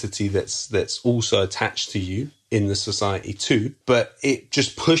identity that's also attached to you in the society too. But it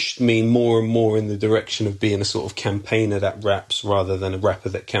just pushed me more and more in the direction of being a sort of campaigner that raps rather than a rapper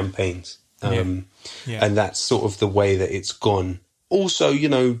that campaigns. And that's sort of the way that it's gone. Also, you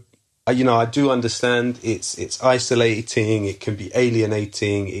know, I do understand it's isolating, it can be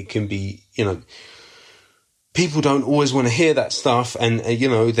alienating, it can be, you know, people don't always want to hear that stuff, and you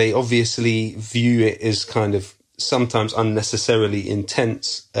know, they obviously view it as kind of sometimes unnecessarily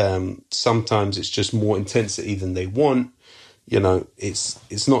intense. Sometimes it's just more intensity than they want. You know,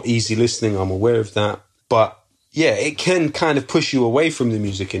 it's not easy listening, I'm aware of that. But yeah, it can kind of push you away from the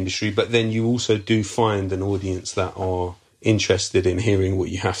music industry, but then you also do find an audience that are interested in hearing what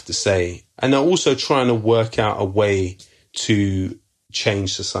you have to say. And they're also trying to work out a way to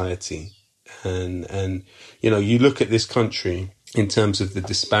change society. And you know, you look at this country in terms of the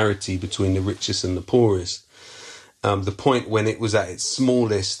disparity between the richest and the poorest. The point when it was at its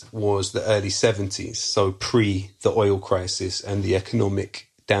smallest was the early 70s, so pre the oil crisis and the economic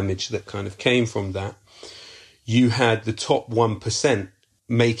damage that kind of came from that. You had the top 1%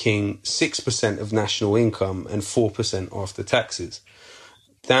 making 6% of national income and 4% after taxes.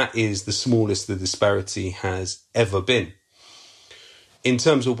 That is the smallest the disparity has ever been. In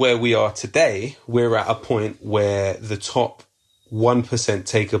terms of where we are today, we're at a point where the top 1%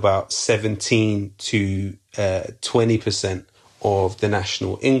 take about 17 to 20% of the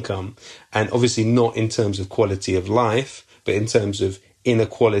national income. And obviously not in terms of quality of life, but in terms of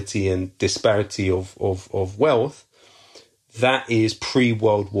inequality and disparity of wealth. That is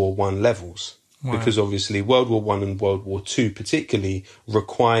pre-World War I levels. Wow. Because obviously World War I and World War II particularly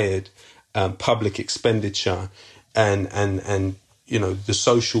required public expenditure and you know, the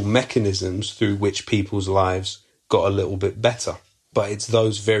social mechanisms through which people's lives got a little bit better. But it's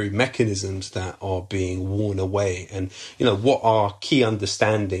those very mechanisms that are being worn away. And, you know, what are key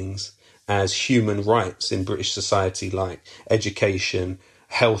understandings as human rights in British society, like education,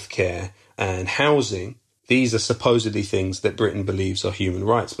 healthcare, and housing. These are supposedly things that Britain believes are human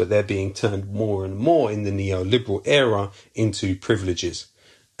rights, but they're being turned more and more in the neoliberal era into privileges.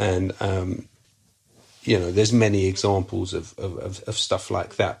 And, there's many examples of stuff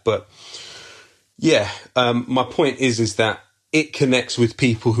like that. But my point is that it connects with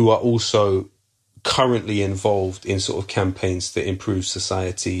people who are also currently involved in sort of campaigns to improve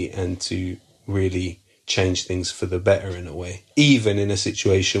society and to really change things for the better in a way, even in a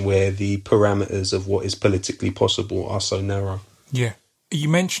situation where the parameters of what is politically possible are so narrow. Yeah. You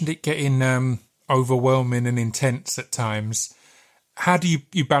mentioned it getting overwhelming and intense at times. How do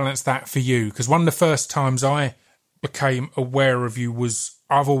you balance that for you? Because one of the first times I became aware of you was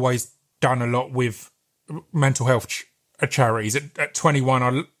I've always done a lot with mental health charities. At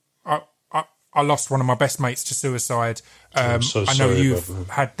 21, I lost one of my best mates to suicide. I'm so I know sorry, you've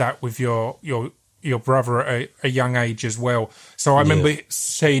brother. had that with your brother at a young age as well. So I remember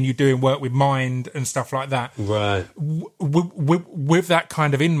seeing you doing work with Mind and stuff like that. Right. With that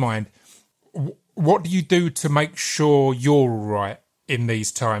kind of in mind, what do you do to make sure you're all right in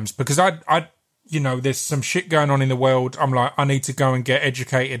these times? Because I there's some shit going on in the world. I'm like, I need to go and get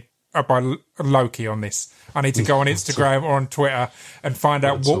educated by Loki on this. I need to go on Instagram or on Twitter and find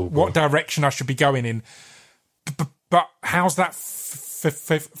out what direction I should be going in. But how's that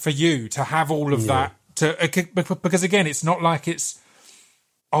for you to have all of that? Because again, it's not like it's,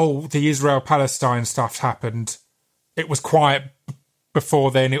 the Israel-Palestine stuff happened. It was quiet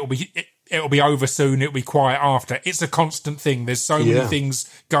before then. It'll be over soon. It'll be quiet after. It's a constant thing. There's so many things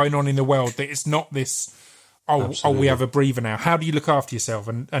going on in the world that it's not this, we have a breather now. How do you look after yourself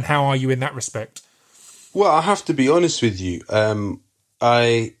and how are you in that respect? Well, I have to be honest with you.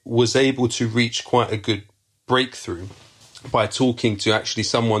 I was able to reach quite a good breakthrough by talking to actually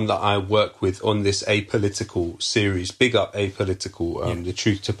someone that I work with on this Apolitical series. Big up Apolitical. The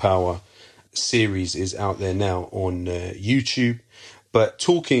Truth to Power series is out there now on YouTube. But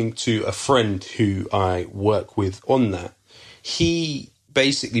talking to a friend who I work with on that, he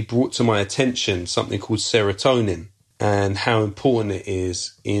basically brought to my attention something called serotonin and how important it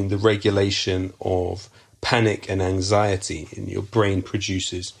is in the regulation of panic and anxiety, and your brain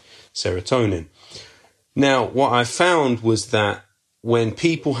produces serotonin. Now, what I found was that when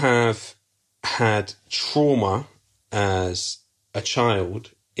people have had trauma as a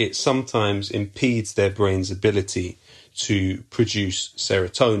child, it sometimes impedes their brain's ability to produce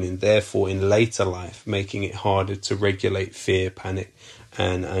serotonin, therefore in later life making it harder to regulate fear, panic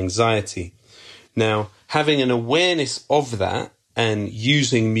and anxiety. Now, having an awareness of that and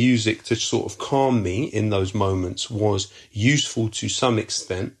using music to sort of calm me in those moments was useful to some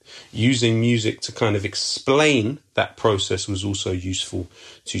extent. Using music to kind of explain that process was also useful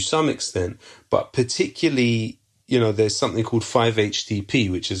to some extent. But particularly, there's something called 5-HTP,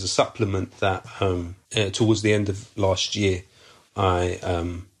 which is a supplement that towards the end of last year, I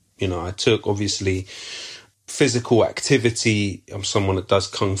took. Obviously physical activity. I'm someone that does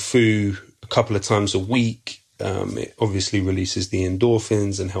Kung Fu a couple of times a week. It obviously releases the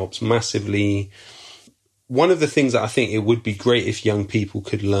endorphins and helps massively. One of the things that I think it would be great if young people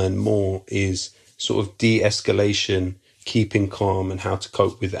could learn more is sort of de-escalation, keeping calm and how to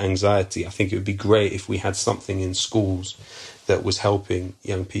cope with anxiety. I think it would be great if we had something in schools that was helping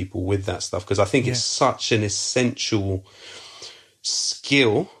young people with that stuff, because I think it's such an essential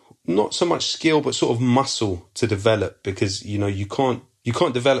skill, not so much skill, but sort of muscle to develop, because, you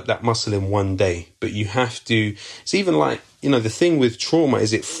can't develop that muscle in one day, but you have to. It's even like, the thing with trauma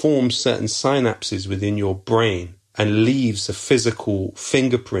is it forms certain synapses within your brain and leaves a physical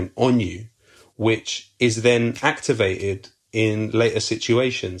fingerprint on you, which is then activated in later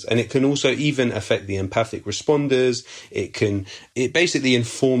situations. And it can also even affect the empathic responders. It basically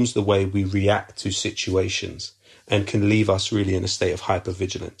informs the way we react to situations and can leave us really in a state of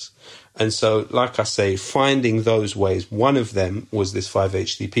hypervigilance. And so, like I say, finding those ways, one of them was this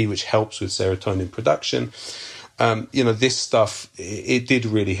 5-HTP, which helps with serotonin production. This stuff, it did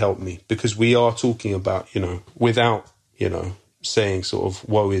really help me, because we are talking about, without, saying sort of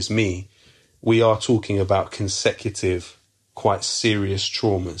woe is me, we are talking about consecutive, quite serious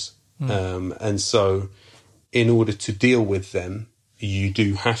traumas. And so in order to deal with them, you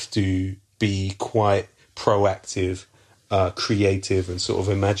do have to be quite proactive, creative and sort of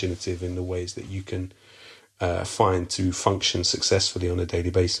imaginative in the ways that you can find to function successfully on a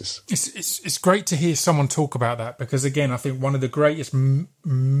daily basis. It's great to hear someone talk about that, because again, I think one of the greatest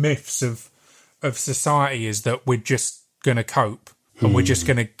myths of society is that we're just going to cope and we're just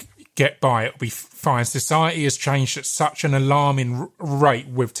going to get by, it'll be fine. Society has changed at such an alarming rate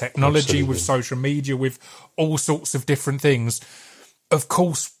with technology, Absolutely. with social media, with all sorts of different things. Of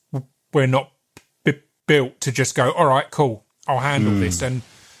course, we're not built to just go, all right, cool, I'll handle this. And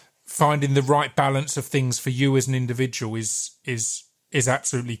finding the right balance of things for you as an individual is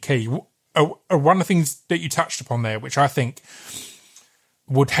absolutely key. One of the things that you touched upon there, which I think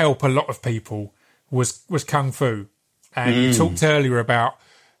would help a lot of people, was Kung Fu. And you talked earlier about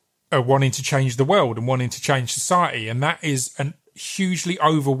wanting to change the world and wanting to change society. And that is a hugely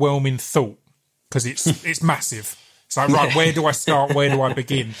overwhelming thought because it's massive. It's like, right, where do I start? Where do I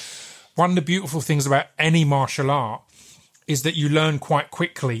begin? One of the beautiful things about any martial art is that you learn quite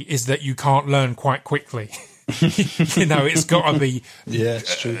quickly, is that you can't learn quite quickly. It's got to be,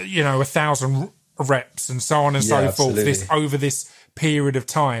 it's true. 1,000 reps and so on and so forth, over this period of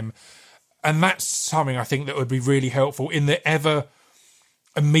time. And that's something I think that would be really helpful in the ever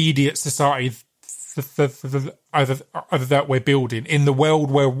immediate society that we're building, in the world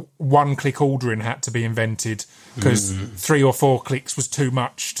where one-click ordering had to be invented because 3 or 4 clicks was too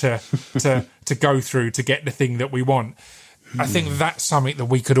much to go through to get the thing that we want. I think that's something that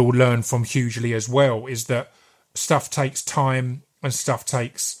we could all learn from hugely as well, is that stuff takes time and stuff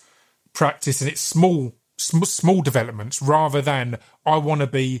takes practice, and it's small developments rather than I want to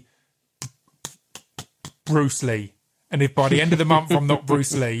be Bruce Lee. And if by the end of the month I'm not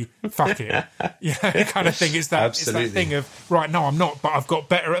Bruce Lee, fuck it. Kind of thing. It's that thing of, right, no, I'm not, but I've got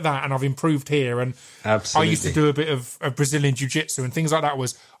better at that and I've improved here. And I used to do a bit of Brazilian Jiu-Jitsu and things like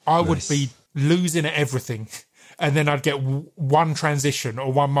that. I would be losing at everything. And then I'd get one transition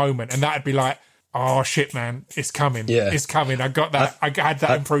or one moment, and that'd be like, oh, shit, man, it's coming. Yeah. It's coming. I got that. I had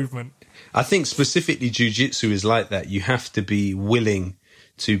that improvement. I think specifically Jiu-Jitsu is like that. You have to be willing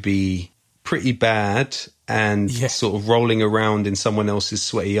to be pretty bad and sort of rolling around in someone else's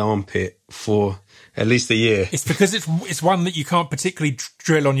sweaty armpit for at least a year. It's because it's one that you can't particularly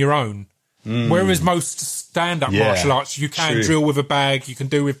drill on your own. Whereas most stand-up martial arts, you can drill with a bag, you can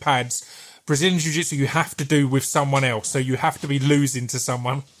do with pads. Brazilian Jiu-Jitsu, you have to do with someone else. So you have to be losing to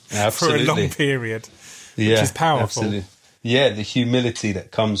someone for a long period, which is powerful. Absolutely. Yeah, the humility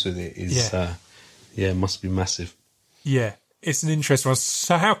that comes with it is, must be massive. Yeah. It's an interesting one.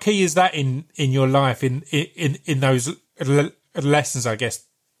 So how key is that in your life, in those lessons, I guess,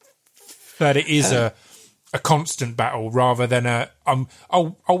 that it is a constant battle rather than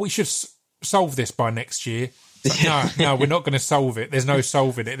we should solve this by next year. Like, no, we're not going to solve it. There's no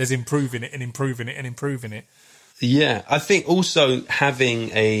solving it. There's improving it and improving it and improving it. Yeah, I think also having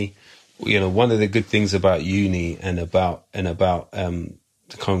one of the good things about uni and about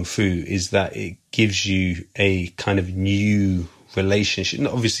the Kung Fu is that it gives you a kind of new relationship.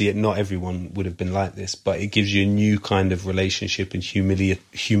 Obviously, not everyone would have been like this, but it gives you a new kind of relationship and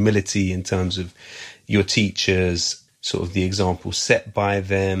humility in terms of your teachers, sort of the example set by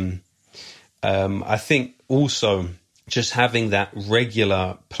them. I think also just having that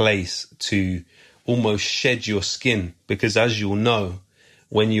regular place to almost shed your skin, because as you'll know,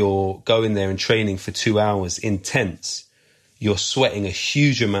 when you're going there and training for 2 hours intense, you're sweating a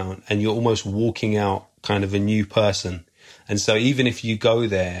huge amount and you're almost walking out kind of a new person. And so even if you go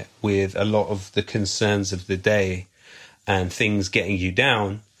there with a lot of the concerns of the day and things getting you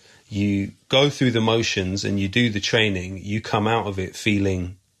down, you go through the motions and you do the training, you come out of it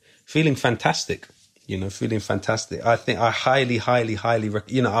feeling fantastic, feeling fantastic. I think I highly,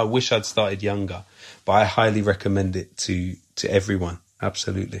 I wish I'd started younger, but I highly recommend it to everyone.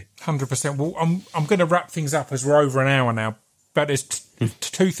 Absolutely. 100%. Well, I'm going to wrap things up as we're over an hour now, but there's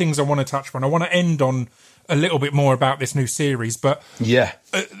two things I want to touch on. I want to end on a little bit more about this new series, but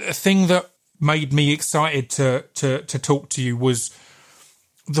a thing that made me excited to talk to you was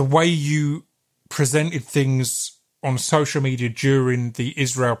the way you presented things on social media during the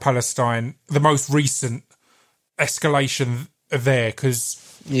Israel-Palestine, the most recent escalation there,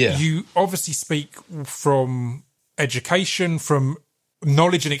 because you obviously speak from education, from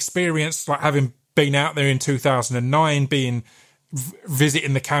knowledge and experience, like having been out there in 2009,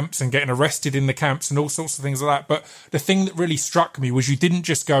 visiting the camps and getting arrested in the camps and all sorts of things like that. But the thing that really struck me was you didn't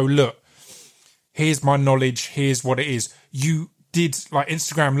just go, look, here's my knowledge, here's what it is. You did like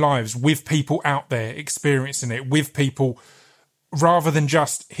Instagram lives with people out there experiencing it, with people, rather than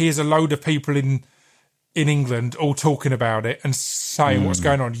just here's a load of people in England all talking about it and saying what's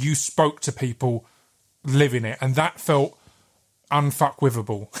going on. You spoke to people living it, and that felt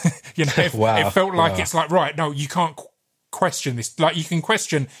unfuckwithable. It felt like it's like, right, no, you can't question this. Like, you can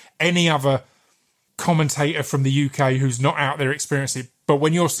question any other commentator from the UK who's not out there experiencing it, but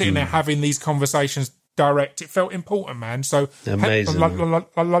when you're sitting there having these conversations direct. It felt important, man. So amazing.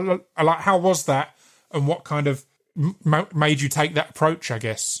 Like, how was that, and what kind of made you take that approach, I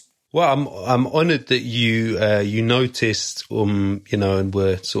guess? Well, I'm honoured that you noticed, and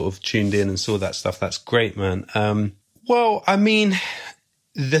were sort of tuned in and saw that stuff. That's great, man. Well, I mean,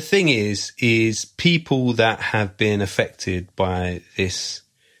 the thing is people that have been affected by this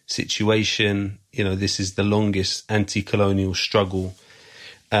situation, this is the longest anti-colonial struggle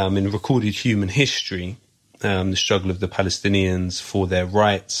in recorded human history, the struggle of the Palestinians for their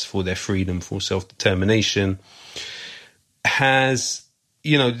rights, for their freedom, for self-determination, has,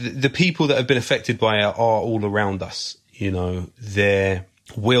 the people that have been affected by it are all around us. There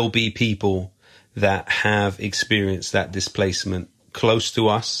will be people that have experienced that displacement close to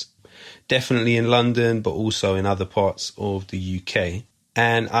us, definitely in London, but also in other parts of the UK.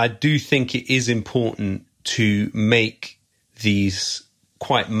 And I do think it is important to make these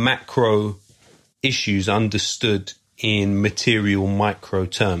quite macro issues understood in material micro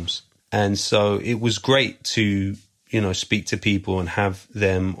terms. And so it was great to, speak to people and have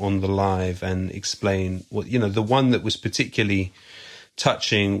them on the live and explain what, the one that was particularly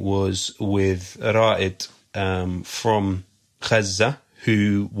touching was with Ra'id from Gaza,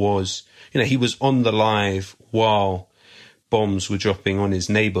 who was, he was on the live while bombs were dropping on his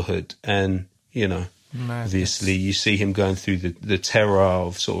neighborhood. And, Madness. Obviously you see him going through the terror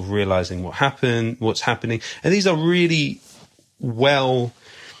of sort of realizing what's happening. And these are really well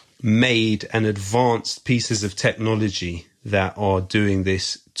made and advanced pieces of technology that are doing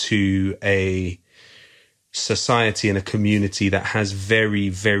this to a society and a community that has very,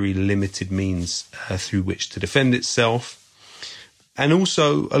 very limited means through which to defend itself. And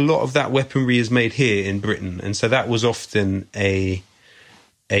also a lot of that weaponry is made here in Britain. And so that was often a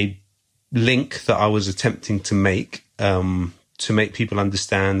link that I was attempting to make people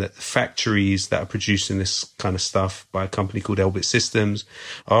understand that the factories that are producing this kind of stuff by a company called Elbit Systems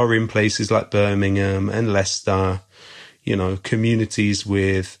are in places like Birmingham and Leicester, communities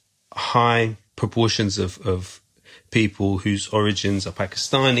with high proportions of people whose origins are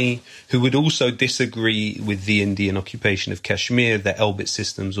Pakistani, who would also disagree with the Indian occupation of Kashmir, that Elbit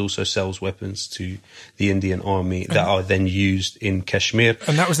Systems also sells weapons to the Indian army that are then used in Kashmir.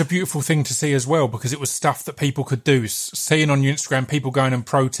 And that was a beautiful thing to see as well, because it was stuff that people could do. Seeing on your Instagram, people going and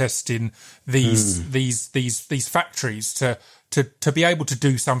protesting these factories to be able to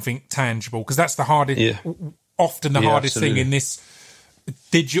do something tangible, because that's the hardest, often the hardest absolutely. thing in this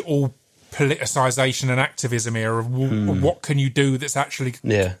digital politicization and activism era of what can you do that's actually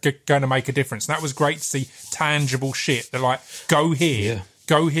going to make a difference. And that was great to see tangible shit. They're like, go here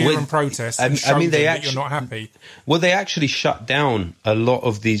and protest and show them that you're not happy. Well, they actually shut down a lot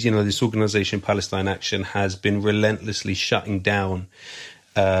of these, this organisation Palestine Action has been relentlessly shutting down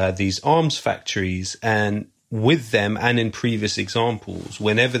these arms factories, and with them, and in previous examples,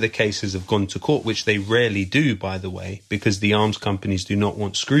 whenever the cases have gone to court, which they rarely do, by the way, because the arms companies do not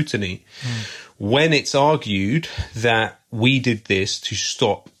want scrutiny, when it's argued that we did this to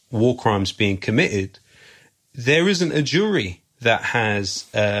stop war crimes being committed, there isn't a jury that has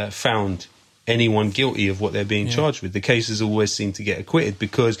found anyone guilty of what they're being charged with. The cases always seem to get acquitted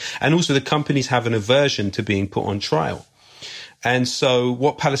and also the companies have an aversion to being put on trial. And so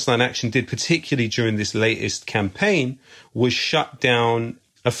what Palestine Action did, particularly during this latest campaign, was shut down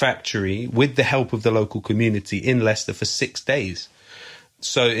a factory with the help of the local community in Leicester for 6 days.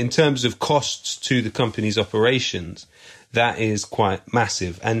 So in terms of costs to the company's operations, that is quite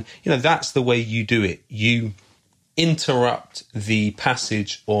massive. And, that's the way you do it. You interrupt the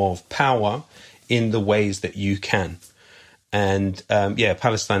passage of power in the ways that you can. And,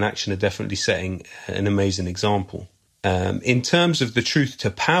 Palestine Action are definitely setting an amazing example. In terms of the Truth to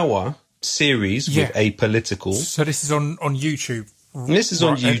Power series with Apolitical. So this is on YouTube. This is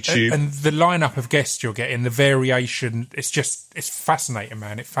on YouTube. And the lineup of guests you're getting, the variation, it's fascinating,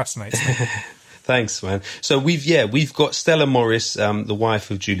 man. It fascinates me. Thanks, man. So we've got Stella Morris, the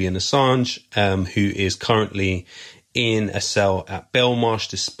wife of Julian Assange, who is currently in a cell at Belmarsh,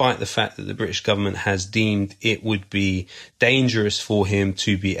 despite the fact that the British government has deemed it would be dangerous for him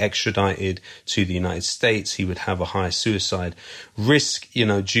to be extradited to the United States. He would have a high suicide risk.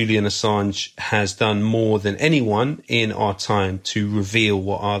 Julian Assange has done more than anyone in our time to reveal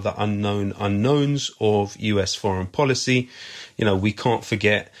what are the unknown unknowns of US foreign policy. We can't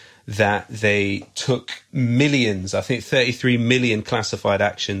forget that they took millions, I think 33 million classified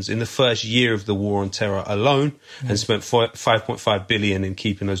actions in the first year of the war on terror alone, and spent 5.5 billion in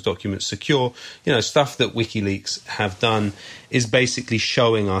keeping those documents secure. You know, stuff that WikiLeaks have done is basically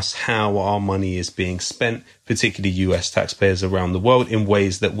showing us how our money is being spent, particularly US taxpayers around the world, in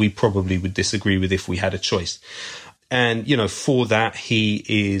ways that we probably would disagree with if we had a choice. And, you know, for that, he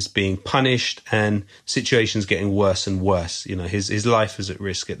is being punished and situation's getting worse and worse. You know, his life is at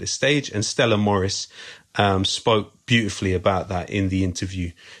risk at this stage. And Stella Morris spoke beautifully about that in the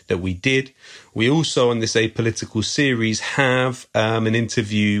interview that we did. We also, on this Apolitical series, have an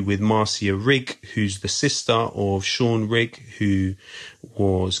interview with Marcia Rigg, who's the sister of Sean Rigg, who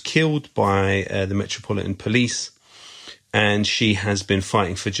was killed by the Metropolitan Police. And she has been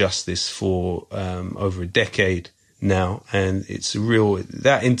fighting for justice for over a decade now, and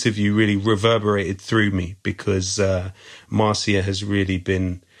that interview really reverberated through me because Marcia has really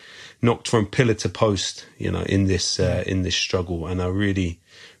been knocked from pillar to post, you know, in this struggle, and I really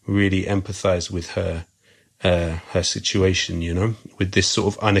empathize with her situation, you know, with this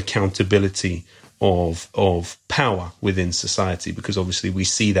sort of unaccountability of power within society, because obviously we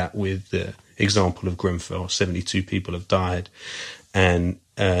see that with the example of Grenfell. 72 people have died, and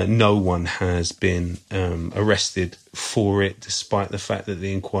no one has been arrested for it, despite the fact that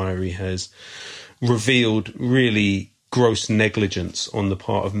the inquiry has revealed really gross negligence on the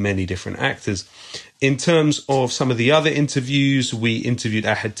part of many different actors. In terms of some of the other interviews, we interviewed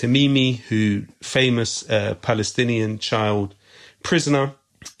Ahad Tamimi, who famous Palestinian child prisoner,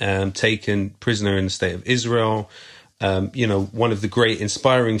 taken prisoner in the state of Israel. You know, one of the great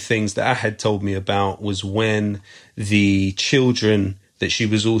inspiring things that Ahad told me about was when the children that she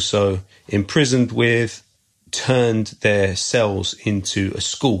was also imprisoned with turned their cells into a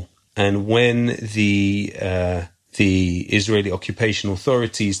school. And when the Israeli occupation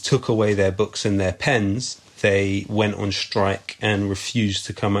authorities took away their books and their pens, they went on strike and refused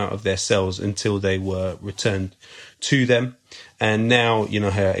to come out of their cells until they were returned to them. And now, you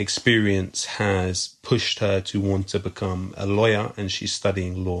know, her experience has pushed her to want to become a lawyer, and she's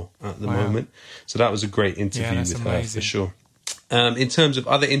studying law at the moment. So that was a great interview with her, for sure. In terms of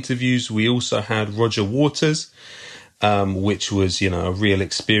other interviews, we also had Roger Waters, which was, you know, a real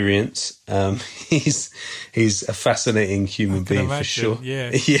experience. He's a fascinating human being, for sure.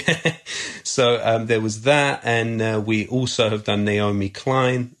 Yeah. Yeah. So there was that, and we also have done Naomi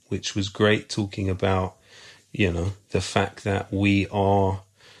Klein, which was great, talking about, you know, the fact that we are,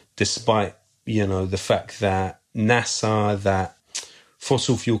 despite, you know, the fact that NASA, that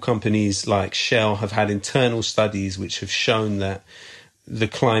fossil fuel companies like Shell have had internal studies which have shown that the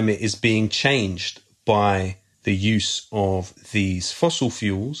climate is being changed by the use of these fossil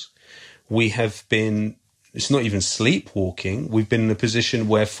fuels. We have been, it's not even sleepwalking. We've been in a position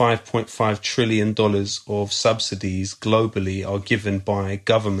where $5.5 trillion of subsidies globally are given by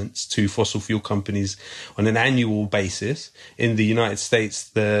governments to fossil fuel companies on an annual basis. In the United States,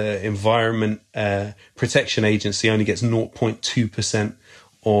 the Environment Protection Agency only gets 0.2%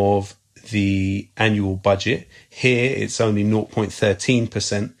 of the annual budget. Here, it's only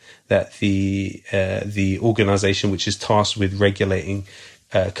 0.13% that the organization which is tasked with regulating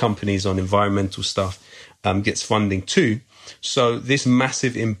companies on environmental stuff gets funding too. So this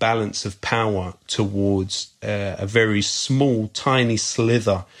massive imbalance of power towards a very small, tiny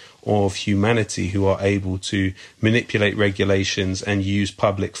slither of humanity who are able to manipulate regulations and use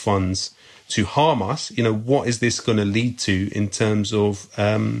public funds to harm us. You know, what is this going to lead to in terms of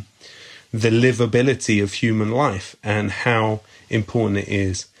the livability of human life, and how important it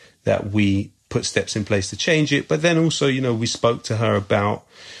is that we put steps in place to change it? But then also, you know, we spoke to her about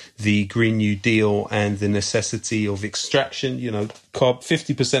the Green New Deal and the necessity of extraction. You know,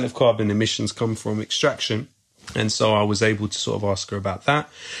 50% of carbon emissions come from extraction. And so I was able to sort of ask her about that.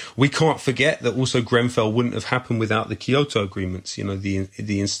 We can't forget that also Grenfell wouldn't have happened without the Kyoto agreements. You know, the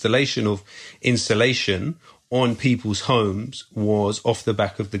installation of insulation on people's homes was off the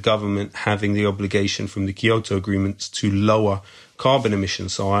back of the government having the obligation from the Kyoto agreements to lower carbon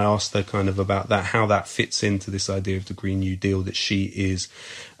emissions. So I asked her kind of about that, how that fits into this idea of the Green New Deal that she is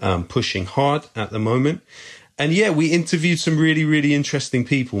pushing hard at the moment. And yeah, we interviewed some really, really interesting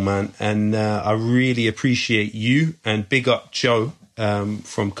people, man. And I really appreciate you, and big up Joe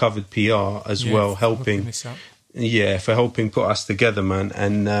from Covered PR as well, helping put us together, man.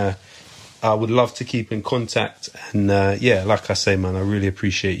 And I would love to keep in contact. And like I say, man, I really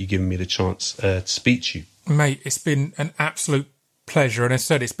appreciate you giving me the chance to speak to you. Mate, it's been an absolute pleasure. And as I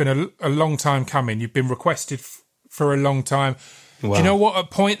said, it's been a long time coming. You've been requested for a long time. Wow. Do you know what? At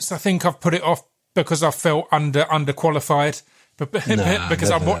points, I think I've put it off because I felt underqualified. because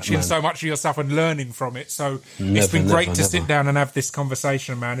I'm watching man. so much of your stuff and learning from it. So Never, it's been great never, to sit never. down and have this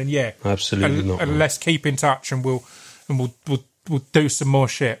conversation, man. And yeah, Absolutely not, man. let's keep in touch, and we'll do some more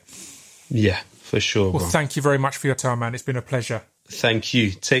shit. Yeah, for sure, Well, bro. thank you very much for your time, man. It's been a pleasure. Thank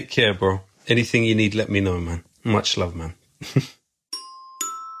you. Take care, bro. Anything you need, let me know, man. Much love, man.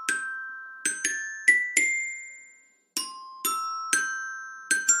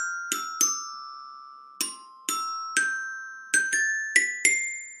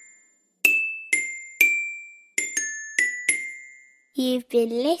 You've been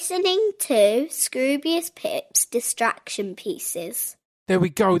listening to Scroobius Pip's Distraction Pieces. There we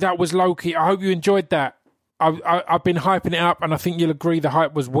go. That was Loki. I hope you enjoyed that. I've been hyping it up, and I think you'll agree the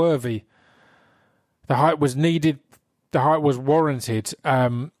hype was worthy. The hype was needed. The hype was warranted.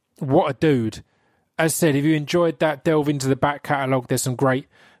 What a dude. As said, if you enjoyed that, delve into the back catalogue. There's some great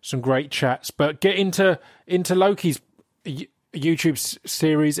chats. But get into Loki's YouTube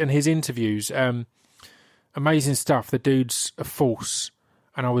series and his interviews. Amazing stuff. The dude's a force,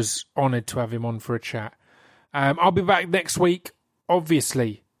 and I was honoured to have him on for a chat. I'll be back next week,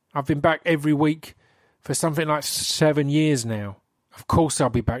 obviously. I've been back every week for something like 7 years now. Of course I'll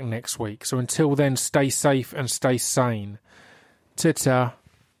be back next week. So until then, stay safe and stay sane. Ta-ta.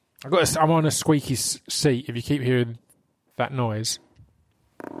 I'm on a squeaky seat if you keep hearing that noise.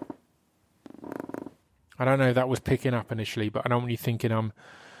 I don't know if that was picking up initially, but I don't want you thinking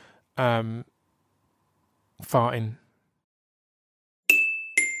I'm farting